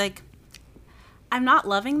was like, I'm not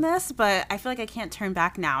loving this, but I feel like I can't turn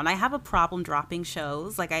back now. And I have a problem dropping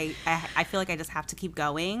shows. Like, I feel like I just have to keep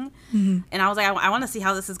going. And I was like, I want to see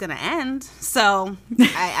how this is going to end. So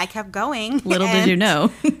I kept going. Little did you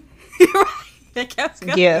know. I kept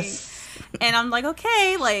going. Yes. And I'm like,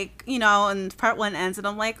 okay, like, you know, and part 1 ends. And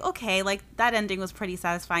I'm like, okay, like, that ending was pretty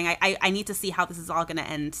satisfying. I need to see how this is all going to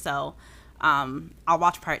end. So I'll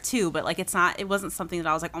watch part 2, but like it wasn't something that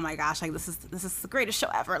I was like, oh my gosh, like this is the greatest show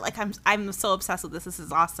ever. Like I'm so obsessed with this. This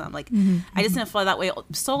is awesome. Like I just didn't feel that way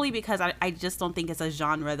solely because I just don't think it's a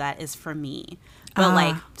genre that is for me. But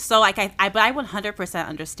like so like I 100%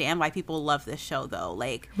 understand why people love this show though.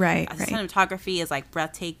 Like the cinematography is like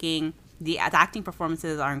breathtaking. The acting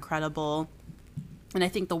performances are incredible. And I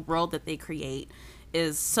think the world that they create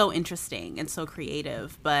is so interesting and so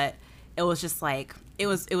creative, but it was just like it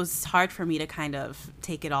was hard for me to kind of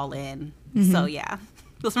take it all in. So yeah,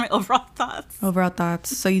 those are my overall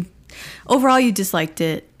thoughts. So you disliked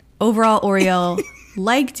it. Overall, Oriel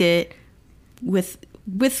liked it with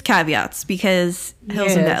caveats because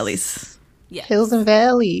hills and valleys. Yes. Hills and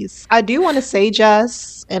valleys. I do want to say,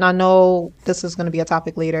 Jess, and I know this is going to be a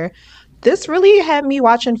topic later, this really had me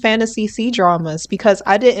watching fantasy C-dramas because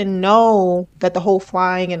I didn't know that the whole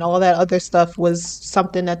flying and all that other stuff was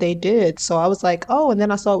something that they did. So I was like, oh, and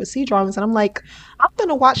then I saw it with C-dramas and I'm like, I'm going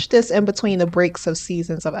to watch this in between the breaks of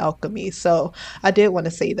seasons of Alchemy. So I did want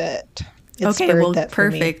to say that.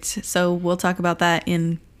 Perfect. So we'll talk about that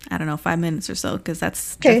in, I don't know, 5 minutes or so because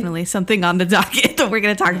that's definitely something on the docket that we're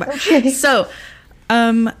going to talk about. So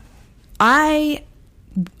I...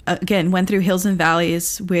 again, went through hills and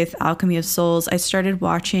valleys with Alchemy of Souls. I started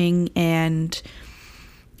watching and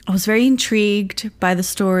I was very intrigued by the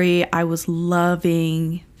story. I was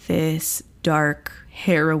loving this dark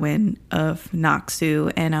heroine of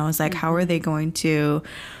Naxu, and I was like, how are they going to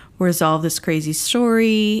resolve this crazy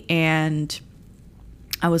story? And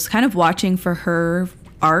I was kind of watching for her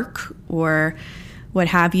arc or what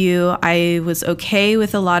have you. I was okay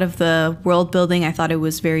with a lot of the world building. I thought it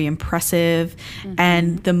was very impressive.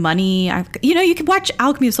 And the money, you can watch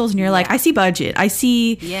Alchemy of Souls and you're like, I see budget. I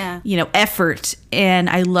see, effort. And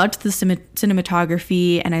I loved the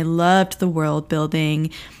cinematography and I loved the world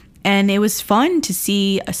building. And it was fun to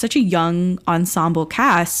see such a young ensemble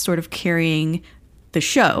cast sort of carrying the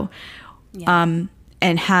show. Yeah.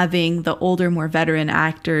 And having the older, more veteran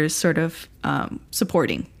actors sort of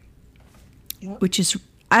supporting. Yep. Which is,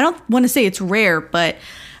 I don't want to say it's rare, but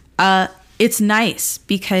it's nice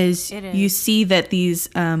because you see that these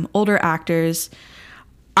older actors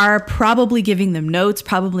are probably giving them notes,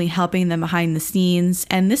 probably helping them behind the scenes.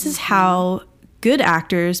 And this is how good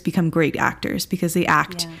actors become great actors, because they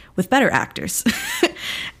act with better actors.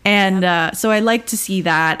 And so I like to see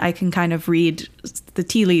that. I can kind of read the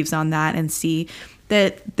tea leaves on that and see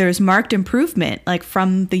that there's marked improvement like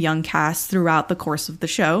from the young cast throughout the course of the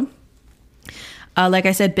show. Like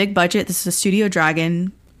I said, big budget. This is a Studio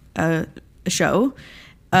Dragon show.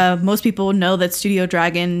 Most people know that Studio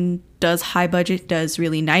Dragon does high budget, does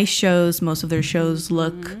really nice shows. Most of their shows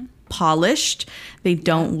look polished. They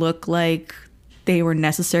don't look like they were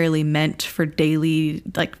necessarily meant for daily,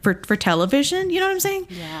 like for television. You know what I'm saying?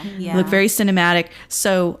 Yeah. Look very cinematic.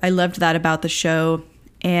 So I loved that about the show.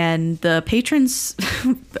 And the patrons,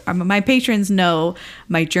 my patrons know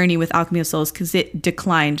my journey with Alchemy of Souls because it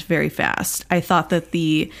declined very fast. I thought that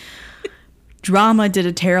the drama did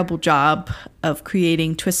a terrible job of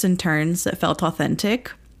creating twists and turns that felt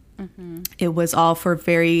authentic. It was all for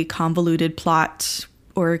very convoluted plot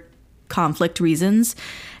or conflict reasons.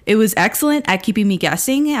 It was excellent at keeping me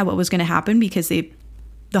guessing at what was going to happen because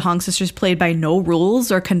the Hong sisters played by no rules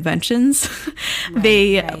or conventions.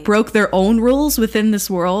 They broke their own rules within this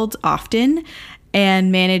world often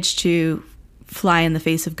and managed to fly in the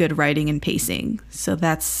face of good writing and pacing. So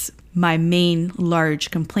that's my main large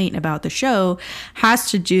complaint about the show, has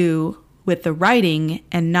to do with the writing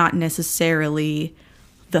and not necessarily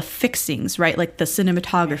the fixings, right? Like the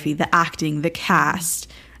cinematography, the acting, the cast,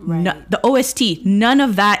 the OST. None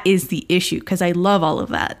of that is the issue because I love all of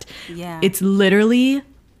that. Yeah. It's literally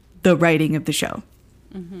the writing of the show.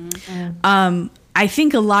 I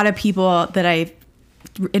think a lot of people that I've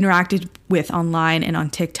interacted with online and on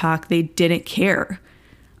TikTok, they didn't care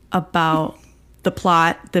about the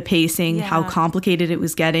plot, the pacing, how complicated it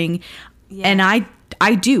was getting. And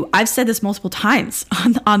I do. I've said this multiple times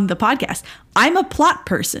on the podcast. I'm a plot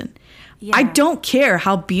person. I don't care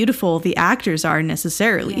how beautiful the actors are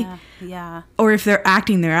necessarily. Or if they're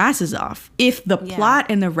acting their asses off. If the plot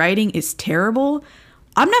and the writing is terrible,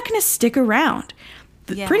 I'm not going to stick around.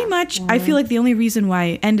 Pretty much, I feel like the only reason why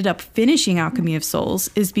I ended up finishing Alchemy of Souls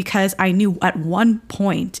is because I knew at one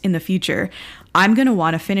point in the future, I'm going to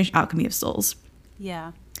want to finish Alchemy of Souls.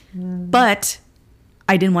 But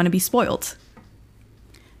I didn't want to be spoiled.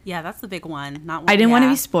 Yeah, that's the big one. I didn't want to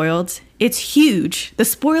be spoiled. It's huge. The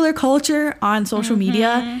spoiler culture on social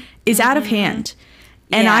media is out of hand.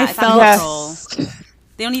 And I felt...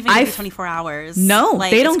 They don't even give you 24 hours. No,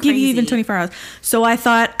 they don't give you even 24 hours. So I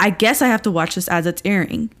thought, I guess I have to watch this as it's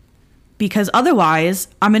airing. Because otherwise,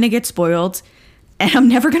 I'm going to get spoiled and I'm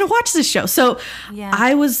never going to watch this show. So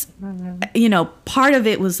I was, part of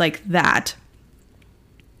it was like that.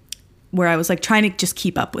 Where I was like trying to just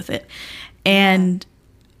keep up with it. And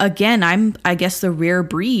again, I'm, I guess, the rare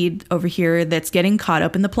breed over here that's getting caught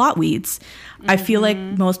up in the plot weeds. I feel like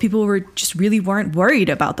most people weren't worried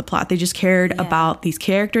about the plot. They just cared about these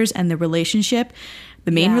characters and the relationship,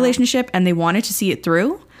 the main relationship, and they wanted to see it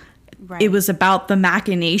through. It was about the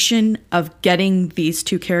machination of getting these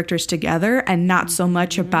two characters together and not so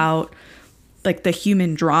much about like the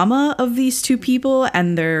human drama of these two people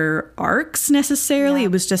and their arcs necessarily.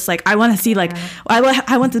 It was just like, I want to see like, I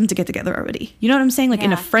want them to get together already. You know what I'm saying? Like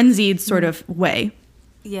in a frenzied sort of way.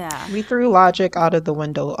 Yeah. We threw logic out of the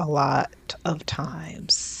window a lot of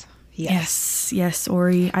times. Yes,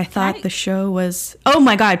 Ori. I thought the show was... Oh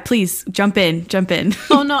my God, please, jump in.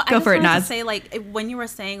 Oh no, Go for it, Naz. To say, like, when you were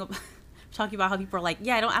saying, talking about how people are like,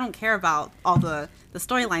 I don't care about all the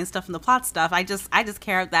storyline stuff and the plot stuff. I just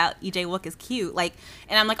care that EJ Wook is cute. Like,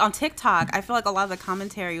 and I'm like, on TikTok, I feel like a lot of the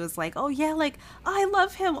commentary was like, oh yeah, like, oh, I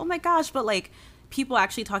love him. Oh my gosh. But like, people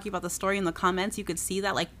actually talking about the story in the comments, you could see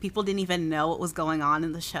that like people didn't even know what was going on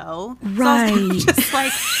in the show. Right. So I was just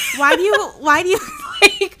like, why do you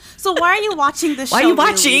like, so why are you watching this show? Why are you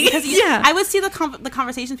watching? Really? Because Yeah. I would see the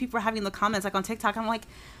conversations people were having in the comments, like on TikTok. I'm like,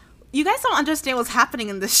 you guys don't understand what's happening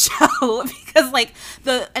in this show. Because like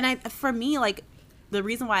for me, like the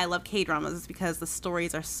reason why I love K-dramas is because the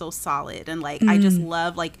stories are so solid. And like, I just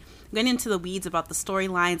love like getting into the weeds about the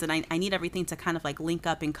storylines. And I need everything to kind of like link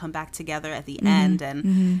up and come back together at the end.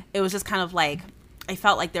 And it was just kind of like, I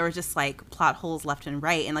felt like there were just like plot holes left and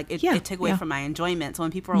right, and like it took away from my enjoyment. So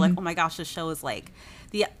when people were like, "Oh my gosh, this show is like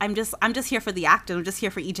I'm just here for the actor. I'm just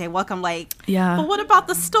here for EJ Wook." I'm like, yeah. But what about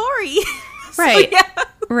the story? Right. So, yeah.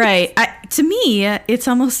 Right. To me, it's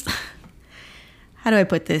almost, how do I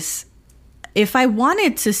put this? If I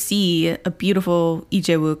wanted to see a beautiful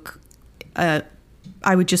EJ Wook,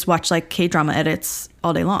 I would just watch like K-drama edits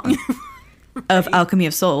all day long of Alchemy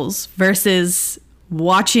of Souls versus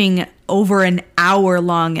watching over an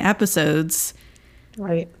hour-long episodes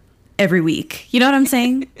every week. You know what I'm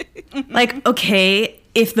saying? Like, okay,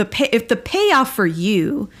 if the payoff for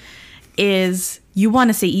you is you want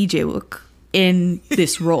to see EJ Wook in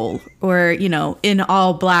this role, or, you know, in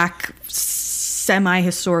all black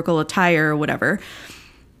semi-historical attire or whatever,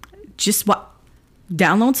 just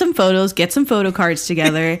download some photos, get some photo cards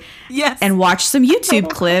together, yes, and watch some YouTube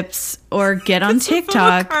clips, or get on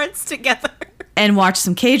TikTok cards together and watch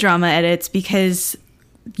some K-drama edits, because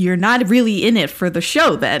you're not really in it for the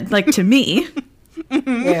show then, like, to me.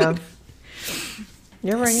 Yeah.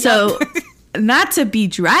 You're right. So, not to be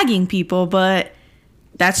dragging people, but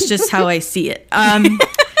that's just how I see it.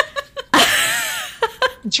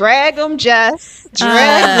 Drag them, Jess.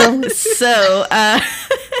 Drag them. So,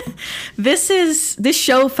 this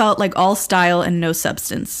show felt like all style and no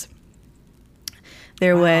substance.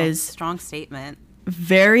 There was strong statement.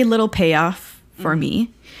 Very little payoff for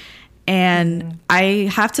me. And I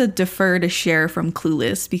have to defer to Cher from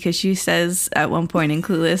Clueless, because she says at one point in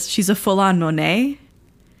Clueless, she's a full-on Monet.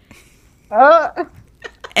 And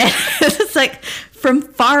it's like, from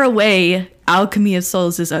far away, Alchemy of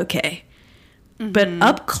Souls is okay. But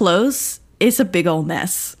up close, it's a big old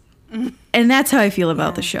mess. And that's how I feel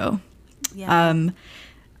about the show. Yeah.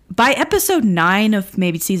 By episode 9 of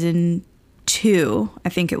maybe season 2, I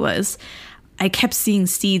think it was, I kept seeing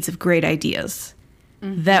seeds of great ideas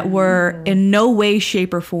that were in no way,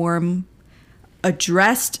 shape, or form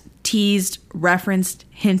addressed, teased, referenced,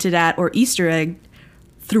 hinted at, or Easter egg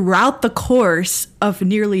throughout the course of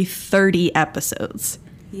nearly 30 episodes.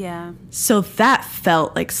 Yeah. So that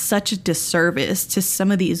felt like such a disservice to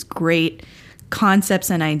some of these great concepts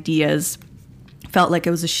and ideas. Felt like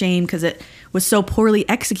it was a shame because it was so poorly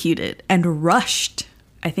executed and rushed.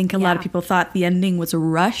 I think a lot of people thought the ending was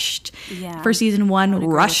rushed for season 1,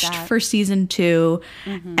 rushed for season 2.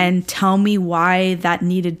 And tell me why that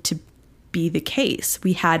needed to be the case.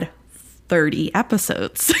 We had 30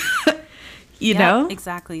 episodes. you know?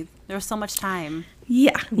 Exactly. There was so much time.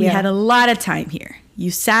 Yeah, we had a lot of time here.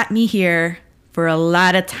 You sat me here for a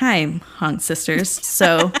lot of time, Hong Sisters.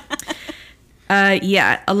 So,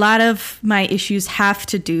 a lot of my issues have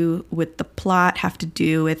to do with the plot, have to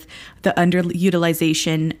do with the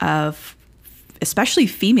underutilization of especially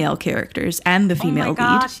female characters and the female lead. Oh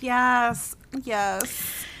my gosh, yes.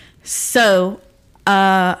 Yes. So,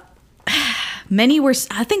 I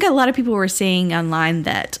think a lot of people were saying online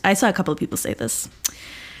that, I saw a couple of people say this,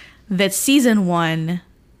 that season 1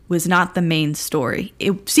 was not the main story.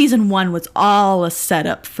 Season 1 was all a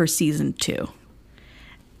setup for season 2.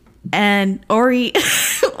 And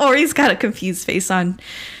Ori's got a confused face on.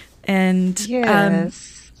 And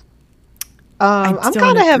yes. I'm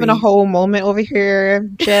kind of having a whole moment over here,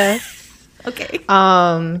 Jess. Okay.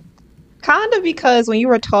 Kind of because when you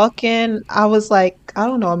were talking, I was like, I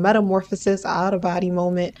don't know, a metamorphosis, out of body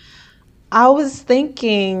moment. I was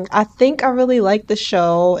thinking, I think I really like the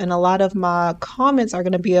show, and a lot of my comments are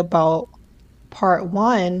going to be about part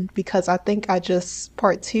 1, because I think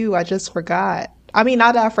part 2, I just forgot. I mean,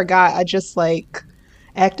 not that I forgot, I just like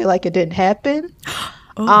acted like it didn't happen.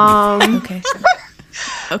 Okay.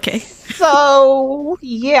 Okay. So,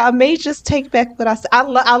 yeah, I may just take back what I said.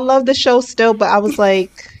 I love the show still, but I was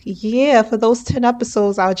like, yeah, for those 10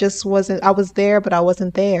 episodes, I was there, but I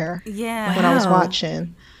wasn't there when I was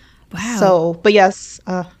watching. Wow. So, but yes,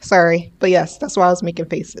 sorry. But yes, that's why I was making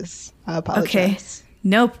faces. I apologize.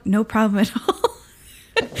 Okay. No problem at all.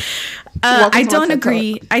 I don't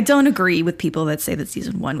agree. I don't agree with people that say that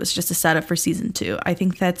season 1 was just a setup for season 2. I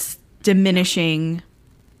think that's diminishing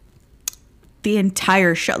the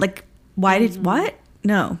entire show. Like, what?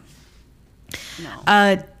 No.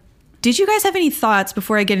 Did you guys have any thoughts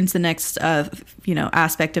before I get into the next,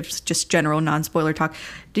 aspect of just general non-spoiler talk?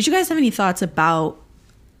 Did you guys have any thoughts about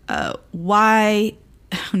not why,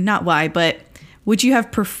 but would you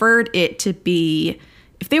have preferred it to be,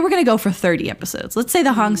 if they were going to go for 30 episodes, let's say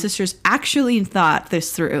the Hong sisters actually thought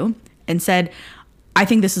this through and said, I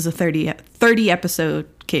think this is a 30 episode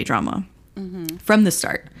K-drama from the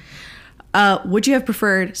start. Would you have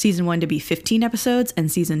preferred season 1 to be 15 episodes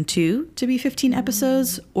and season 2 to be 15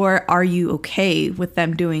 episodes? Or are you okay with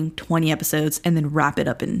them doing 20 episodes and then wrap it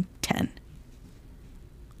up in 10?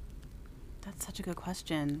 That's such a good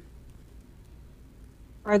question.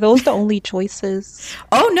 Are those the only choices?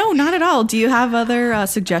 Oh, no, not at all. Do you have other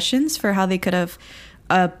suggestions for how they could have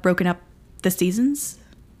broken up the seasons?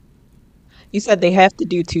 You said they have to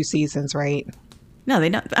do 2 seasons, right? No, they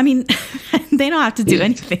don't. I mean, they don't have to do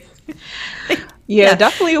anything. Yeah,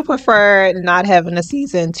 definitely would prefer not having a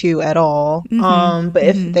season 2 at all. But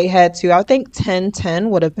if they had to, I think 10-10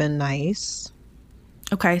 would have been nice.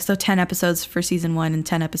 Okay, so 10 episodes for season 1 and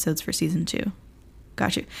 10 episodes for season 2.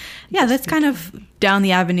 Got you. Yeah, that's kind of down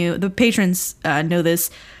the avenue. The patrons know this.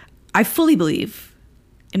 I fully believe,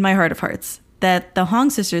 in my heart of hearts, that the Hong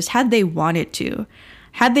sisters, had they wanted to,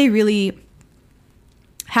 had they really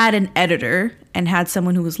had an editor and had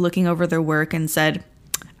someone who was looking over their work and said,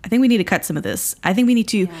 I think we need to cut some of this. I think we need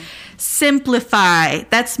to simplify.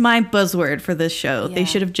 That's my buzzword for this show. They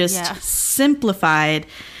should have just simplified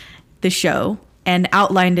the show and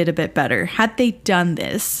outlined it a bit better. Had they done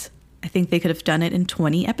this, I think they could have done it in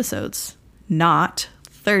 20 episodes, not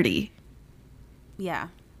 30. Yeah.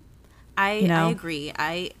 I agree.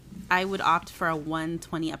 I would opt for a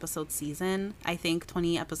 120 episode season. I think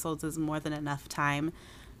 20 episodes is more than enough time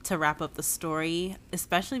to wrap up the story,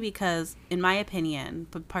 especially because, in my opinion,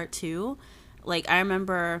 part 2, like, I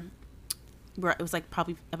remember where it was like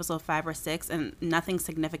probably episode 5 or 6 and nothing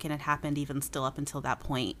significant had happened even still up until that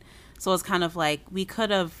point. So it's kind of like we could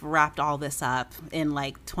have wrapped all this up in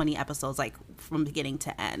like 20 episodes, like from beginning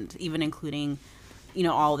to end, even including, you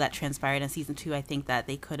know, all that transpired in season 2. I think that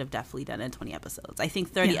they could have definitely done it in 20 episodes. I think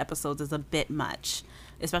 30 episodes is a bit much,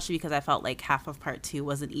 especially because I felt like half of part 2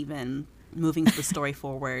 wasn't even moving the story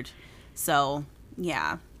forward. So,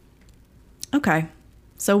 yeah. Okay.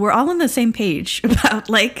 So we're all on the same page about,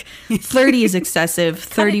 like, 30 is excessive.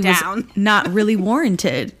 30 was not really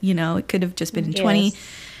warranted. You know, it could have just been 20.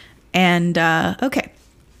 And, okay.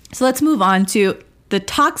 So let's move on to the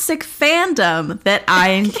toxic fandom that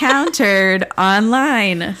I encountered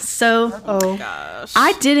online. So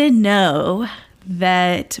I didn't know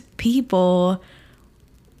that people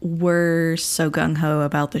were so gung-ho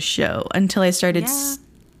about the show until I started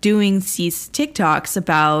doing these TikToks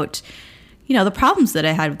about, you know, the problems that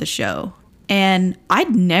I had with the show. And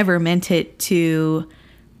I'd never meant it to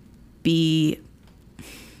be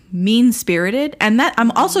mean-spirited. And that I'm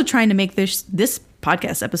also trying to make this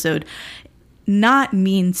podcast episode not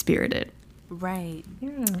mean-spirited. Right.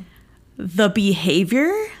 Yeah. The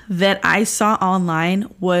behavior that I saw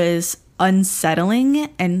online was unsettling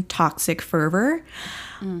and toxic fervor.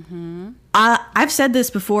 I've said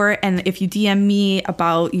this before, and if you DM me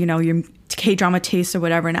about, you know, your K-drama taste or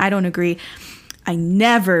whatever, and I don't agree, I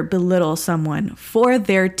never belittle someone for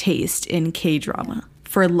their taste in K-drama,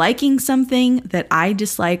 for liking something that I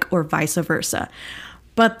dislike or vice versa.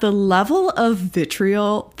 But the level of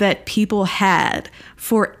vitriol that people had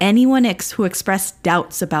for anyone who expressed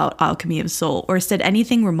doubts about Alchemy of Soul or said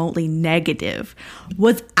anything remotely negative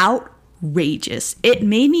was outrageous. It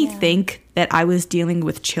made me think that I was dealing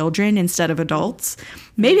with children instead of adults.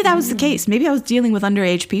 Maybe that was the case. Maybe I was dealing with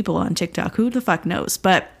underage people on TikTok. Who the fuck knows?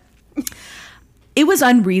 But it was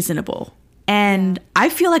unreasonable. And I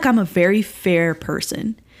feel like I'm a very fair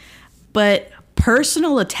person. But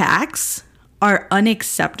personal attacks are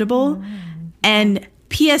unacceptable. And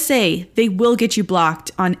PSA, they will get you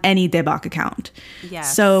blocked on any Daebak account.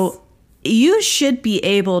 Yes. So you should be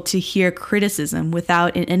able to hear criticism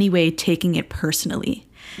without in any way taking it personally.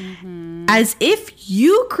 As if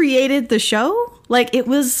you created the show. Like, it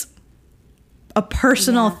was a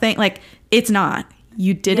personal thing. Like, it's not.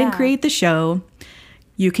 You didn't create the show.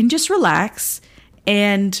 You can just relax.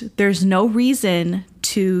 And there's no reason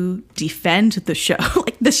to defend the show.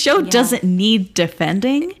 Like, the show doesn't need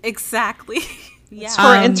defending. Exactly. It's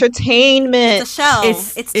for entertainment. It's a show.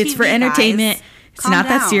 It's TV, for entertainment. guys. It's Calm not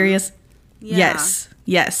that down. serious. Yeah.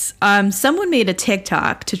 Yes. Someone made a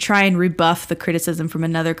TikTok to try and rebuff the criticism from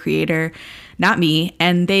another creator, not me,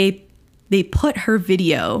 and they put her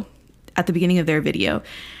video at the beginning of their video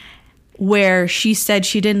where she said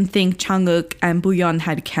she didn't think Changuk and Buyeon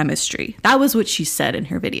had chemistry. That was what she said in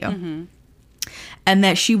her video. And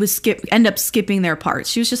that she would end up skipping their parts.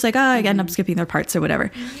 She was just like, I end up skipping their parts or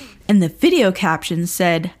whatever. And the video caption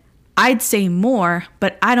said, I'd say more,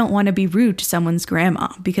 but I don't want to be rude to someone's grandma,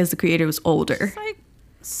 because the creator was older. It's like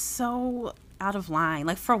so out of line.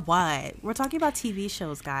 Like, for what? We're talking about TV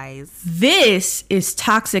shows, guys. This is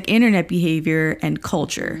toxic internet behavior and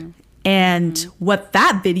culture. And what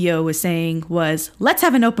that video was saying was, let's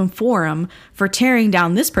have an open forum for tearing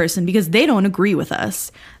down this person because they don't agree with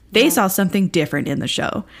us. They saw something different in the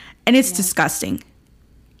show. And it's disgusting.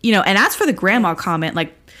 You know, and as for the grandma comment,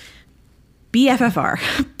 like,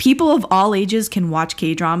 BFFR, people of all ages can watch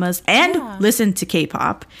K-dramas and listen to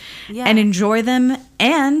K-pop and enjoy them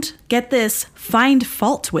and, get this, find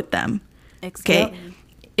fault with them. Exactly. Okay?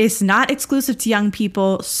 It's not exclusive to young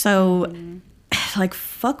people, so, like,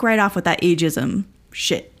 fuck right off with that ageism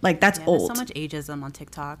shit. Like, that's old. There's so much ageism on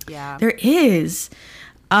TikTok, There is.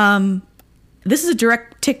 This is a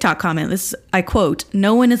direct TikTok comment. This, I quote,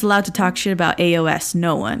 "No one is allowed to talk shit about AOS.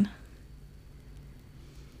 No one."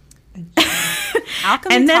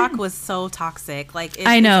 Alchemy Talk was so toxic. Like,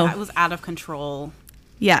 I know. It was out of control.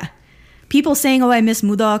 Yeah. People saying, "Oh, I miss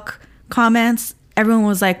Mudok" comments. Everyone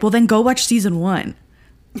was like, well, then go watch season 1.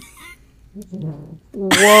 Whoa.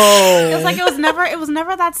 It was like, it was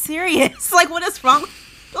never that serious. Like, what is wrong?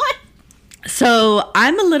 What? So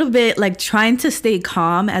I'm a little bit like trying to stay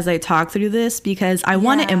calm as I talk through this because I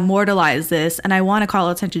want to immortalize this and I want to call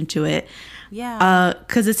attention to it. Yeah.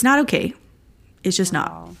 Because it's not okay. It's just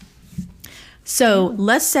not. So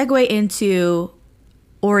let's segue into,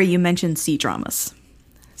 Ori, you mentioned C-dramas.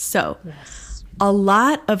 So a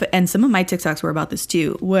lot of, and some of my TikToks were about this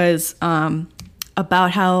too, was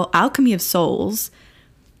about how Alchemy of Souls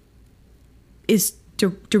is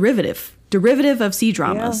derivative of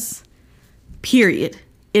C-dramas. Period.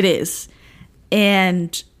 It is.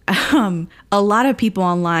 And a lot of people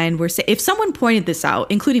online were saying, if someone pointed this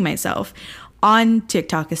out, including myself, on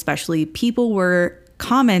TikTok especially, people were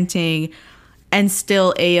commenting, and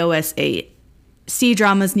still AOS 8.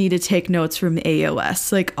 C-dramas need to take notes from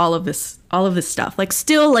AOS. Like all of this stuff. Like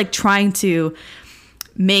still like trying to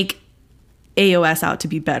make AOS out to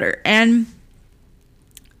be better. And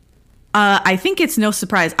I think it's no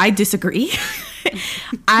surprise. I disagree.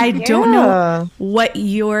 I don't know what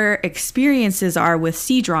your experiences are with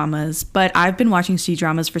C-dramas, but I've been watching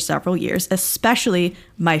C-dramas for several years. Especially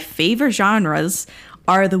my favorite genres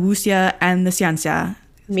are the wuxia and the xianxia.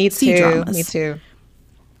 Me too.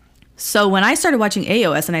 So when I started watching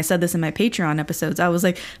AOS, and I said this in my Patreon episodes, I was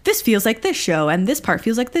like, this feels like this show, and this part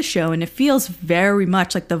feels like this show, and it feels very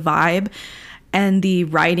much like the vibe and the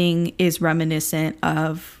writing is reminiscent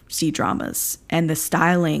of C-dramas, and the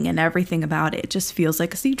styling and everything about it just feels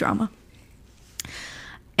like a C-drama.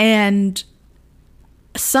 And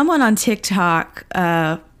someone on TikTok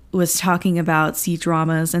was talking about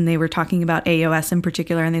C-dramas, and they were talking about AOS in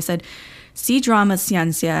particular, and they said, C-drama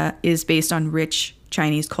xianxia is based on rich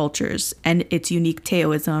Chinese cultures, and its unique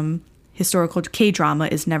Taoism, historical K-drama,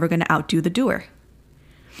 is never going to outdo the doer.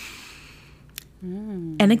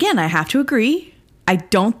 And again, I have to agree. I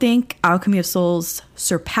don't think Alchemy of Souls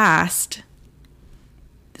surpassed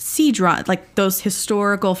C-drama, like those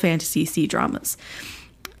historical fantasy C-dramas.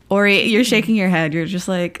 Ori, you're shaking your head. You're just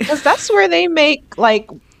like... Because that's where they make, like,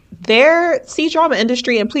 their C-drama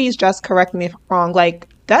industry, and please just correct me if I'm wrong, like,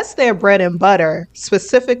 that's their bread and butter,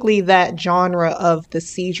 specifically that genre of the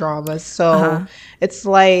C-dramas. So it's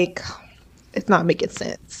like, it's not making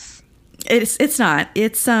sense. It's not.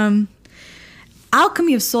 It's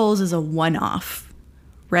Alchemy of Souls is a one-off,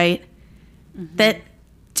 right? That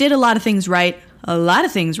did a lot of things right, a lot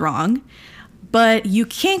of things wrong, but you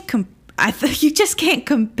can't you just can't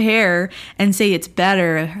compare and say it's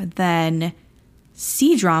better than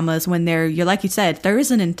C-dramas when you're like you said, there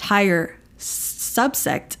is an entire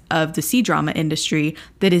subsect of the C-drama industry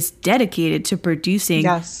that is dedicated to producing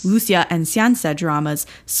wuxia and xianxia dramas.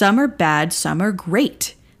 Some are bad, some are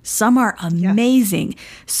great. Some are amazing.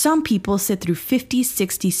 Some people sit through 50,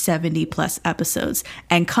 60, 70 plus episodes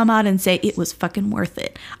and come out and say it was fucking worth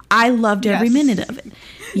it. I loved every minute of it.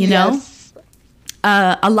 You know?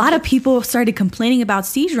 A lot of people started complaining about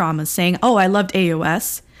C-dramas saying, oh, I loved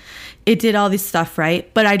AOS. It did all this stuff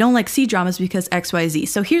right, but I don't like C-dramas because XYZ.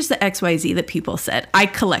 So here's the XYZ that people said. I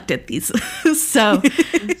collected these. So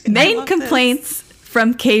main complaints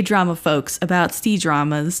from K-drama folks about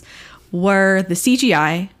C-dramas were the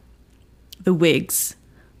CGI, the wigs,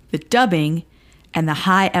 the dubbing, and the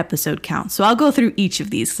high episode count. So I'll go through each of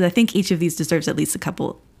these because I think each of these deserves at least a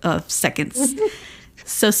couple of seconds.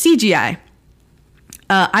 So CGI.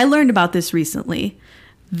 I learned about this recently.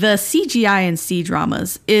 The CGI in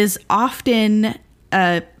C-dramas is often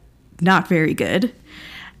not very good.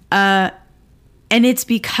 And it's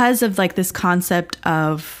because of like this concept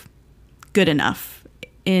of good enough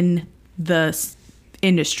in the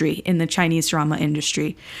industry, in the Chinese drama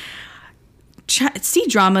industry.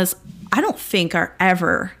 C-dramas I don't think are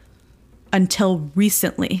ever, until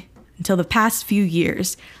recently, until the past few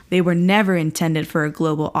years, they were never intended for a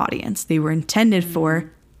global audience. They were intended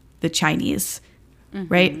for the Chinese,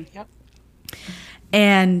 right? Yep.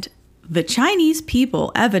 And the Chinese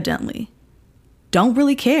people evidently don't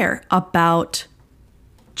really care about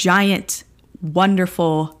giant,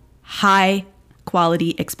 wonderful, high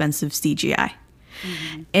quality, expensive CGI.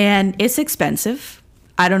 And it's expensive.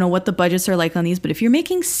 I don't know what the budgets are like on these, but if you're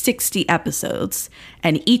making 60 episodes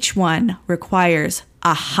and each one requires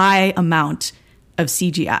a high amount of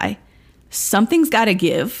CGI, something's got to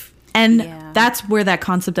give. And that's where that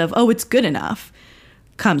concept of, oh, it's good enough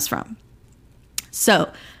comes from.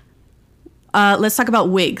 So let's talk about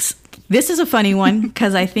wigs. This is a funny one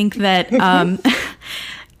because I think that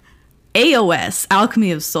AOS,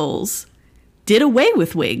 Alchemy of Souls, did away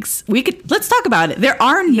with wigs. Let's talk about it. There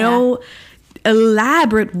are no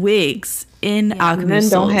elaborate wigs in Alchemy of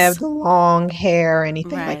Souls. Men don't have the long hair or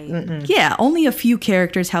anything Right. Yeah, only a few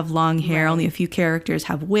characters have long hair. Only a few characters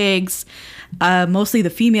have wigs. Mostly the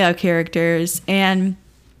female characters. And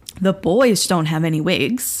the boys don't have any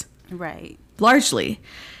wigs. Right. Largely.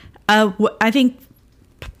 I think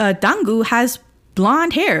Dangu has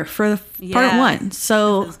blonde hair for part one.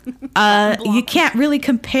 So you can't really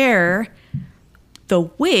compare the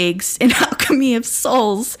wigs in Alchemy of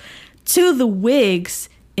Souls to the wigs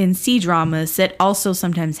in C-dramas that also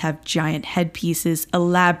sometimes have giant headpieces,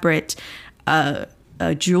 elaborate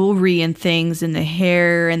jewelry and things in the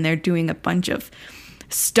hair, and they're doing a bunch of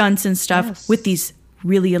stunts and stuff with these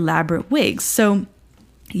really elaborate wigs. So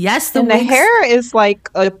yes, the hair is like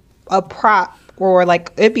a prop, or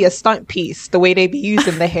like it'd be a stunt piece, the way they be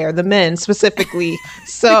using the hair, the men specifically.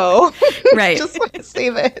 So right. Just want to say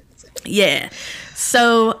that. Yeah.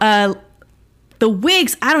 So the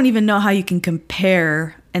wigs, I don't even know how you can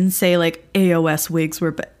compare and say like AOS wigs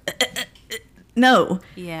were, no.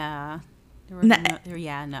 Yeah.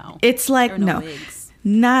 No. It's like, no, wigs.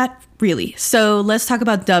 Not really. So let's talk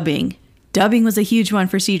about dubbing. Dubbing was a huge one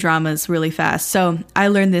for C-dramas really fast. So I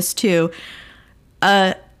learned this too.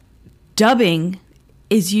 Dubbing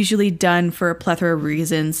is usually done for a plethora of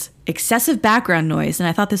reasons. Excessive background noise, and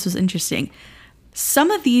I thought this was interesting.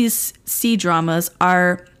 Some of these C-dramas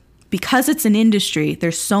are, because it's an industry,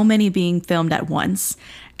 there's so many being filmed at once,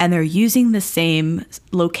 and they're using the same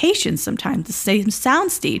locations sometimes, the same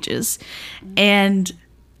sound stages, and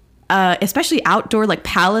especially outdoor, like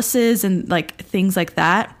palaces and like things like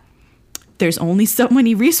that. There's only so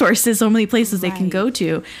many resources, so many places they can go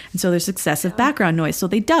to, and so there's excessive background noise, so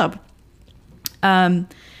they dub.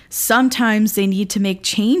 Sometimes they need to make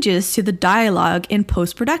changes to the dialogue in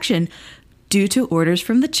post-production due to orders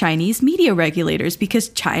from the Chinese media regulators, because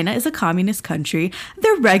China is a communist country.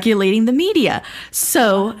 They're regulating the media.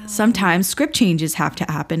 So sometimes script changes have to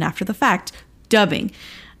happen after the fact. Dubbing.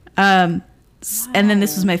 And then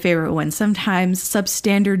this was my favorite one. Sometimes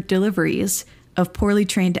substandard deliveries of poorly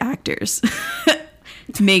trained actors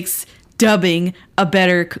makes dubbing a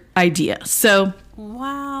better idea. So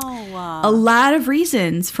a lot of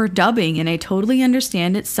reasons for dubbing, and I totally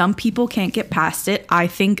understand it. Some people can't get past it. I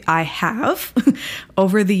think I have.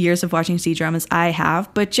 Over the years of watching C-dramas, I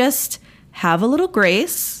have. But just have a little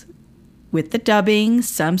grace with the dubbing.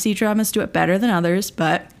 Some C-dramas do it better than others,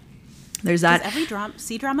 but there's that. Does every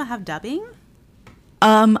C-drama have dubbing?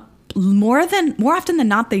 More often than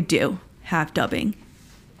not, they do have dubbing.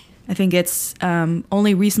 I think it's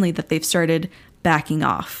only recently that they've started backing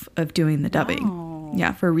off of doing the dubbing. Oh.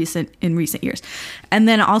 Yeah, in recent years. And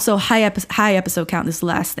then also high episode count, this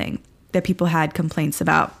last thing that people had complaints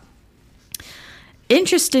about.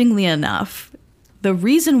 Interestingly enough, the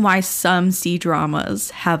reason why some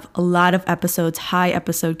C-dramas have a lot of episodes, high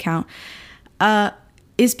episode count,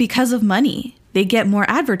 is because of money. They get more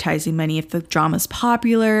advertising money. If the drama's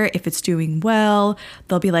popular, if it's doing well,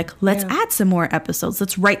 they'll be like, let's add some more episodes.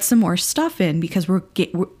 Let's write some more stuff in because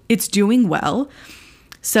it's doing well.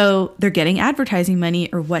 So they're getting advertising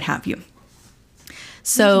money or what have you.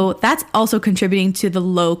 So that's also contributing to the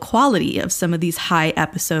low quality of some of these high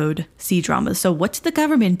episode C-dramas. So what did the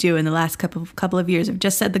government do in the last couple of years? I've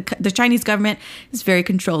just said the Chinese government is very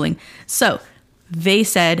controlling. So they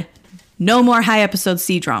said, no more high episode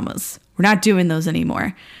C-dramas. We're not doing those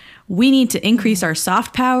anymore. We need to increase our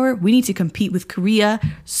soft power. We need to compete with Korea.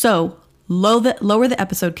 So lower the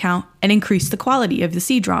episode count and increase the quality of the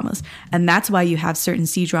C-dramas. And that's why you have certain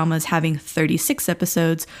C-dramas having 36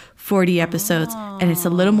 episodes, 40 episodes, and it's a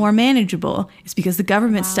little more manageable. It's because the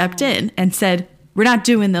government stepped in and said, we're not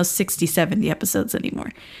doing those 60, 70 episodes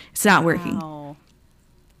anymore. It's not working.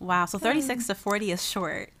 Wow. So 36 to 40 is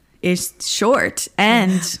short. is short.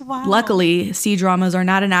 And Wow. luckily, C-dramas are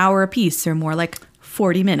not an hour a piece. They're more like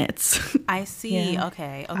 40 minutes. I see. Yeah.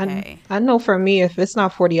 Okay. I, Okay. I know for me, if it's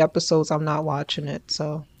not 40 episodes, I'm not watching it.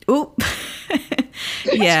 So Ooh.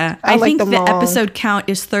 Yeah. I I like think them the long. episode count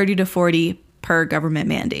is 30 to 40 per government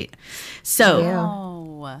mandate. So Yeah.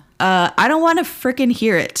 Oh. I don't want to freaking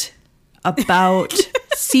hear it about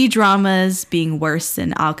C-dramas being worse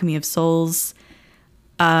than Alchemy of Souls.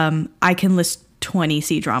 I can list 20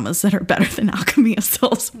 C-dramas that are better than Alchemy of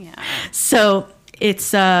Souls. Yeah. So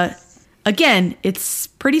it's again, it's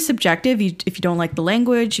pretty subjective. If you don't like the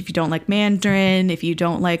language, if you don't like Mandarin, if you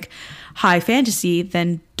don't like high fantasy,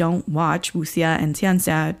 then don't watch wuxia and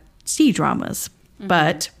xianxia C-dramas.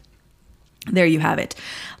 But there you have it.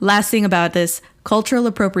 Last thing about this, cultural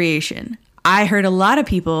appropriation. I heard a lot of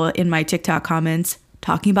people in my TikTok comments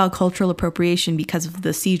talking about cultural appropriation because of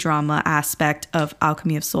the C-drama aspect of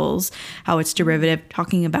Alchemy of Souls, how it's derivative,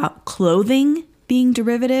 talking about clothing being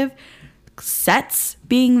derivative, sets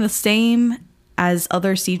being the same as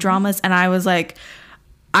other C-dramas. And I was like,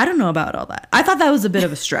 I don't know about all that. I thought that was a bit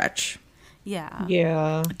of a stretch Yeah.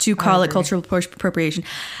 Yeah. to call it cultural appropriation.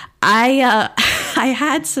 I I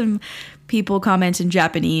had some people comment in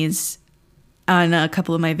Japanese on a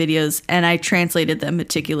couple of my videos, and I translated them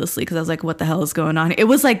meticulously because I was like, what the hell is going on? It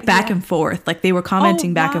was like back and forth. Like they were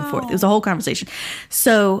commenting back and forth. It was a whole conversation.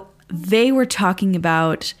 So they were talking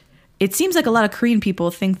about, it seems like a lot of Korean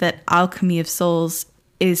people think that Alchemy of Souls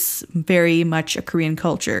is very much a Korean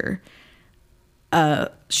culture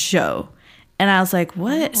show. And I was like,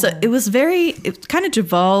 what? So it kind of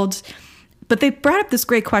devolved. But they brought up this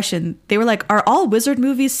great question. They were like, are all wizard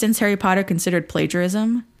movies since Harry Potter considered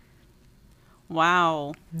plagiarism?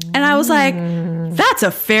 Wow. And I was like, that's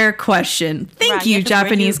a fair question. Thank Right, you, yeah, 'cause where do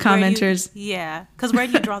Japanese where do commenters. Yeah. Because where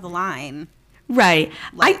do you draw the line? Right.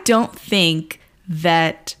 I don't think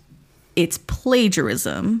that it's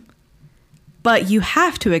plagiarism, but you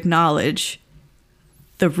have to acknowledge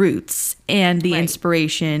the roots and the Right.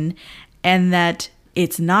 inspiration, and that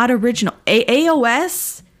it's not original.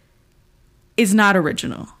 AOS is not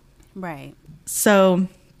original. Right. So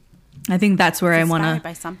I think that's where I want Inspired to,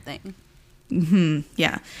 by something.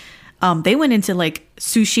 yeah. They went into like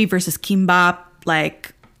sushi versus kimbap,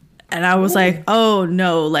 like, and I was like, oh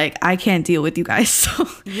no, like I can't deal with you guys. So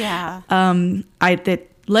Yeah. that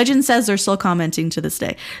legend says they're still commenting to this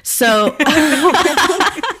day. So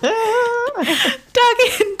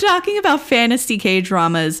talking about fantasy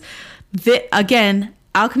K-dramas, again,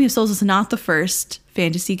 Alchemy of Souls is not the first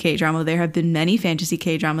fantasy K-drama. There have been many fantasy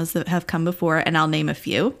K-dramas that have come before, and I'll name a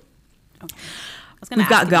few. I was gonna We've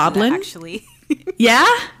got ask you to do that, Goblin. actually. Yeah?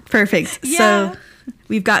 Perfect. Yeah. So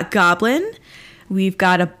we've got Goblin. We've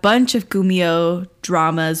got a bunch of Gumio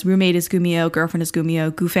dramas. Roommate is Gumio, Girlfriend is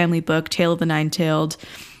Gumio, Gu Family Book, Tale of the Nine-Tailed.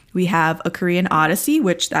 We have A Korean Odyssey,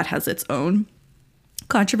 which that has its own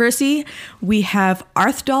controversy. We have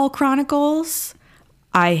Arthdal Chronicles.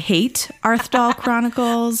 I hate Arthdal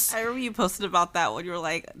Chronicles. I remember you posted about that when you were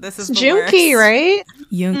like, this is the Junkie, worst. right?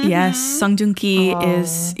 Yes, Sung Joong Ki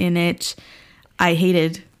is in it. I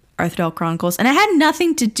hated Arthdal Chronicles, and it had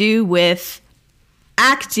nothing to do with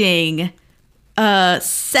acting,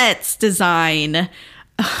 sets design,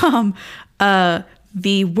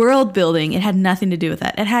 the world building. It had nothing to do with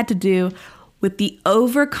that. It had to do with the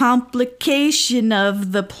overcomplication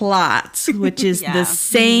of the plot, which is Yeah. the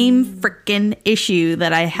same freaking issue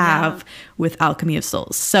that I have with Alchemy of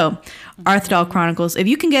Souls. So, Arthdal Chronicles, if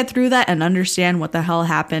you can get through that and understand what the hell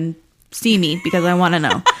happened, see me because I want to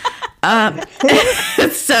know.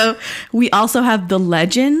 So, we also have The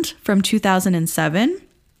Legend from 2007,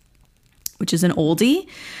 which is an oldie.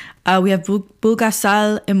 We have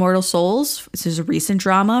Bulgasal Immortal Souls. This is a recent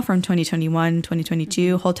drama from 2021,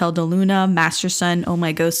 2022. Hotel de Luna, Master Sun, Oh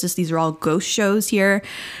My Ghostess. These are all ghost shows here.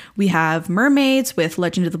 We have Mermaids with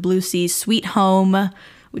Legend of the Blue Sea, Sweet Home,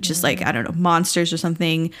 which is like, I don't know, monsters or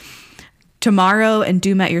something. Tomorrow and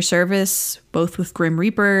Doom at Your Service, both with Grim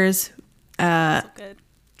Reapers. So good.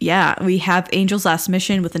 Yeah, we have Angel's Last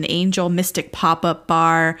Mission with an angel mystic pop-up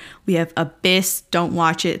bar. We have Abyss. Don't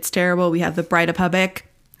watch it. It's terrible. We have The Bride of Habeck.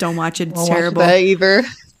 Don't watch it. It's Won't watch terrible. that either.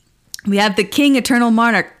 We have The King, Eternal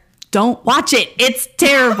Monarch. Don't watch it. It's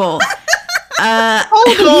terrible.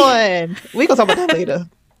 Hold on. We gonna talk about that later.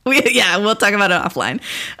 We'll talk about it offline.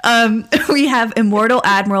 We have Immortal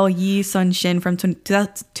Admiral Yi Sun Shin from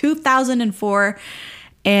 2004.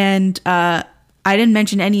 And I didn't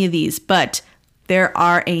mention any of these, but there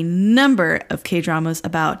are a number of K-dramas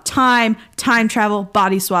about time travel,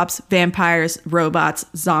 body swaps, vampires, robots,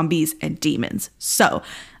 zombies, and demons. So,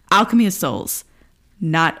 Alchemy of Souls,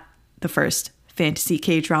 not the first fantasy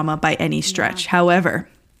K-drama by any stretch. However,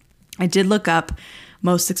 I did look up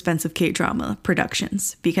most expensive K-drama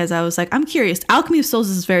productions because I was like, I'm curious. Alchemy of Souls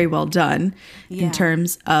is very well done in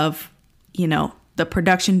terms of, you know, the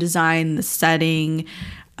production design, the setting,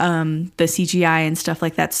 the CGI and stuff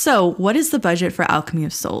like that. So what is the budget for Alchemy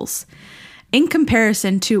of Souls in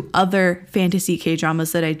comparison to other fantasy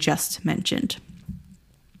K-dramas that I just mentioned?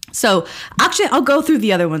 So actually, I'll go through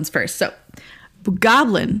the other ones first. So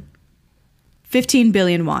Goblin, 15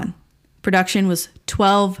 billion won. Production was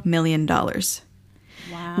 $12 million.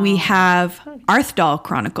 Wow. We have Arthdal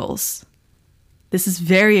Chronicles. This is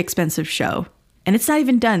very expensive show. And it's not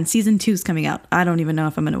even done. Season 2 is coming out. I don't even know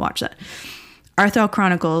if I'm going to watch that. Arthdal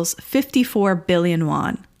Chronicles, 54 billion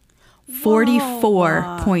won.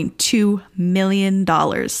 $44.2 million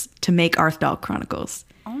to make Arthdal Chronicles.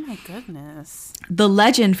 Oh my goodness. The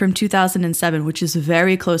Legend from 2007, which is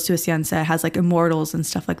very close to Asianse, has like immortals and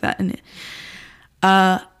stuff like that in it.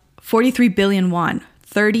 43 billion won,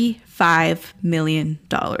 $35 million.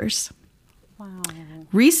 Wow.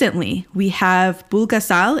 Recently, we have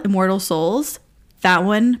Bulgasal, Immortal Souls. That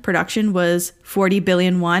one production was 40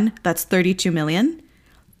 billion won. That's 32 million.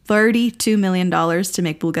 $32 million to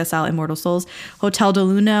make Bulgasal, Immortal Souls. Hotel de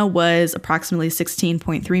Luna was approximately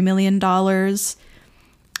 $16.3 million.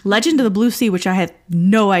 Legend of the Blue Sea, which I had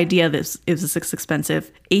no idea this is this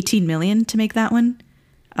expensive, 18 million to make that one.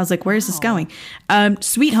 I was like, where is this going?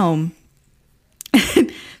 Sweet Home,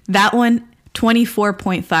 that one,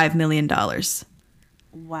 $24.5 million.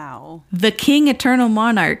 Wow. The King Eternal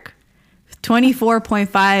Monarch,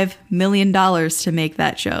 $24.5 million to make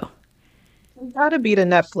that show. Gotta be the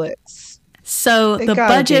Netflix. So It the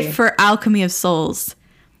gotta budget be. for Alchemy of Souls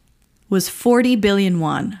was 40 billion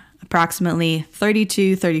won, approximately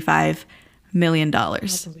 $35 million.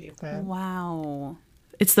 Wow.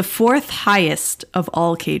 It's the fourth highest of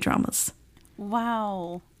all K-dramas.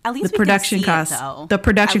 Wow. At least The production cost. The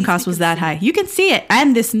production cost was that high. You can see it.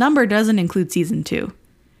 And this number doesn't include season 2.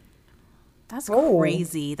 That's Oh.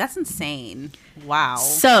 crazy. That's insane. Wow.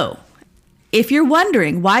 So, if you're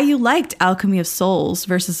wondering why you liked Alchemy of Souls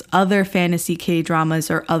versus other fantasy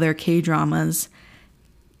K-dramas or other K-dramas,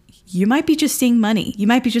 you might be just seeing money. You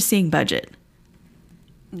might be just seeing budget.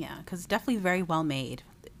 Yeah, because definitely very well made.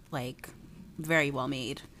 Like, very well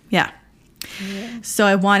made. Yeah. So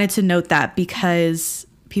I wanted to note that because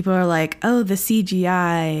people are like, oh, the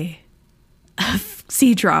CGI of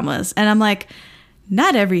C-dramas. And I'm like,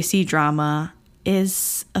 not every C-drama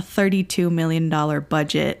is a $32 million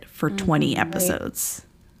budget for 20 episodes.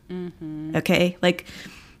 Okay? Like,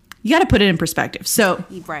 you got to put it in perspective. So,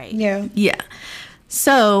 Right. Yeah. yeah.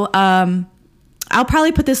 So, I'll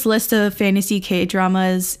probably put this list of fantasy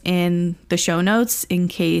K-dramas in the show notes in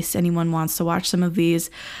case anyone wants to watch some of these.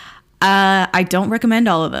 I don't recommend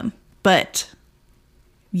all of them, but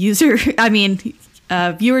viewer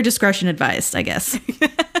discretion advised, I guess.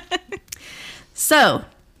 So,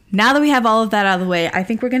 now that we have all of that out of the way, I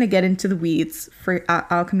think we're going to get into the weeds for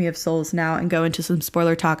Alchemy of Souls now and go into some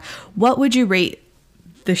spoiler talk. What would you rate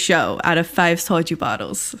the show out of 5 soju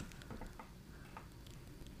bottles?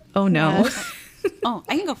 Oh, no. Yes. Oh,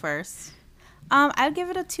 I can go first. I'd give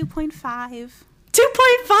it a 2.5.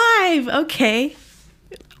 2.5. Okay.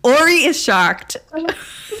 Ori is shocked.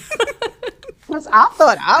 Because I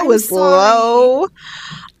thought I was sorry. low.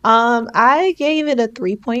 I gave it a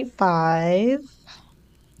 3.5,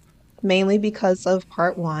 mainly because of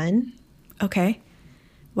part 1. Okay.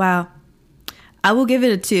 Wow. I will give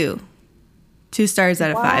it a 2. 2 stars out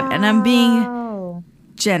of 5. And I'm being Wow.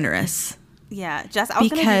 generous. Yeah, Jess, I was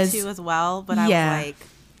going Because- to do 2 as well, but Yeah. I was like,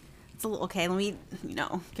 it's a little, okay, let me,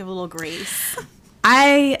 give a little grace.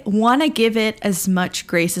 I want to give it as much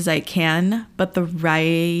grace as I can, but the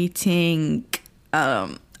writing,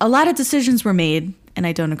 a lot of decisions were made, and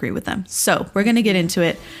I don't agree with them. So we're going to get into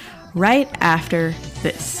it right after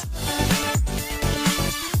this.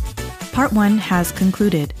 Part 1 has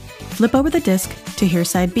concluded. Flip over the disc to hear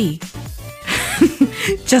side B.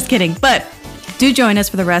 Just kidding, but do join us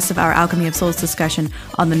for the rest of our Alchemy of Souls discussion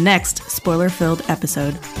on the next spoiler-filled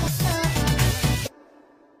episode.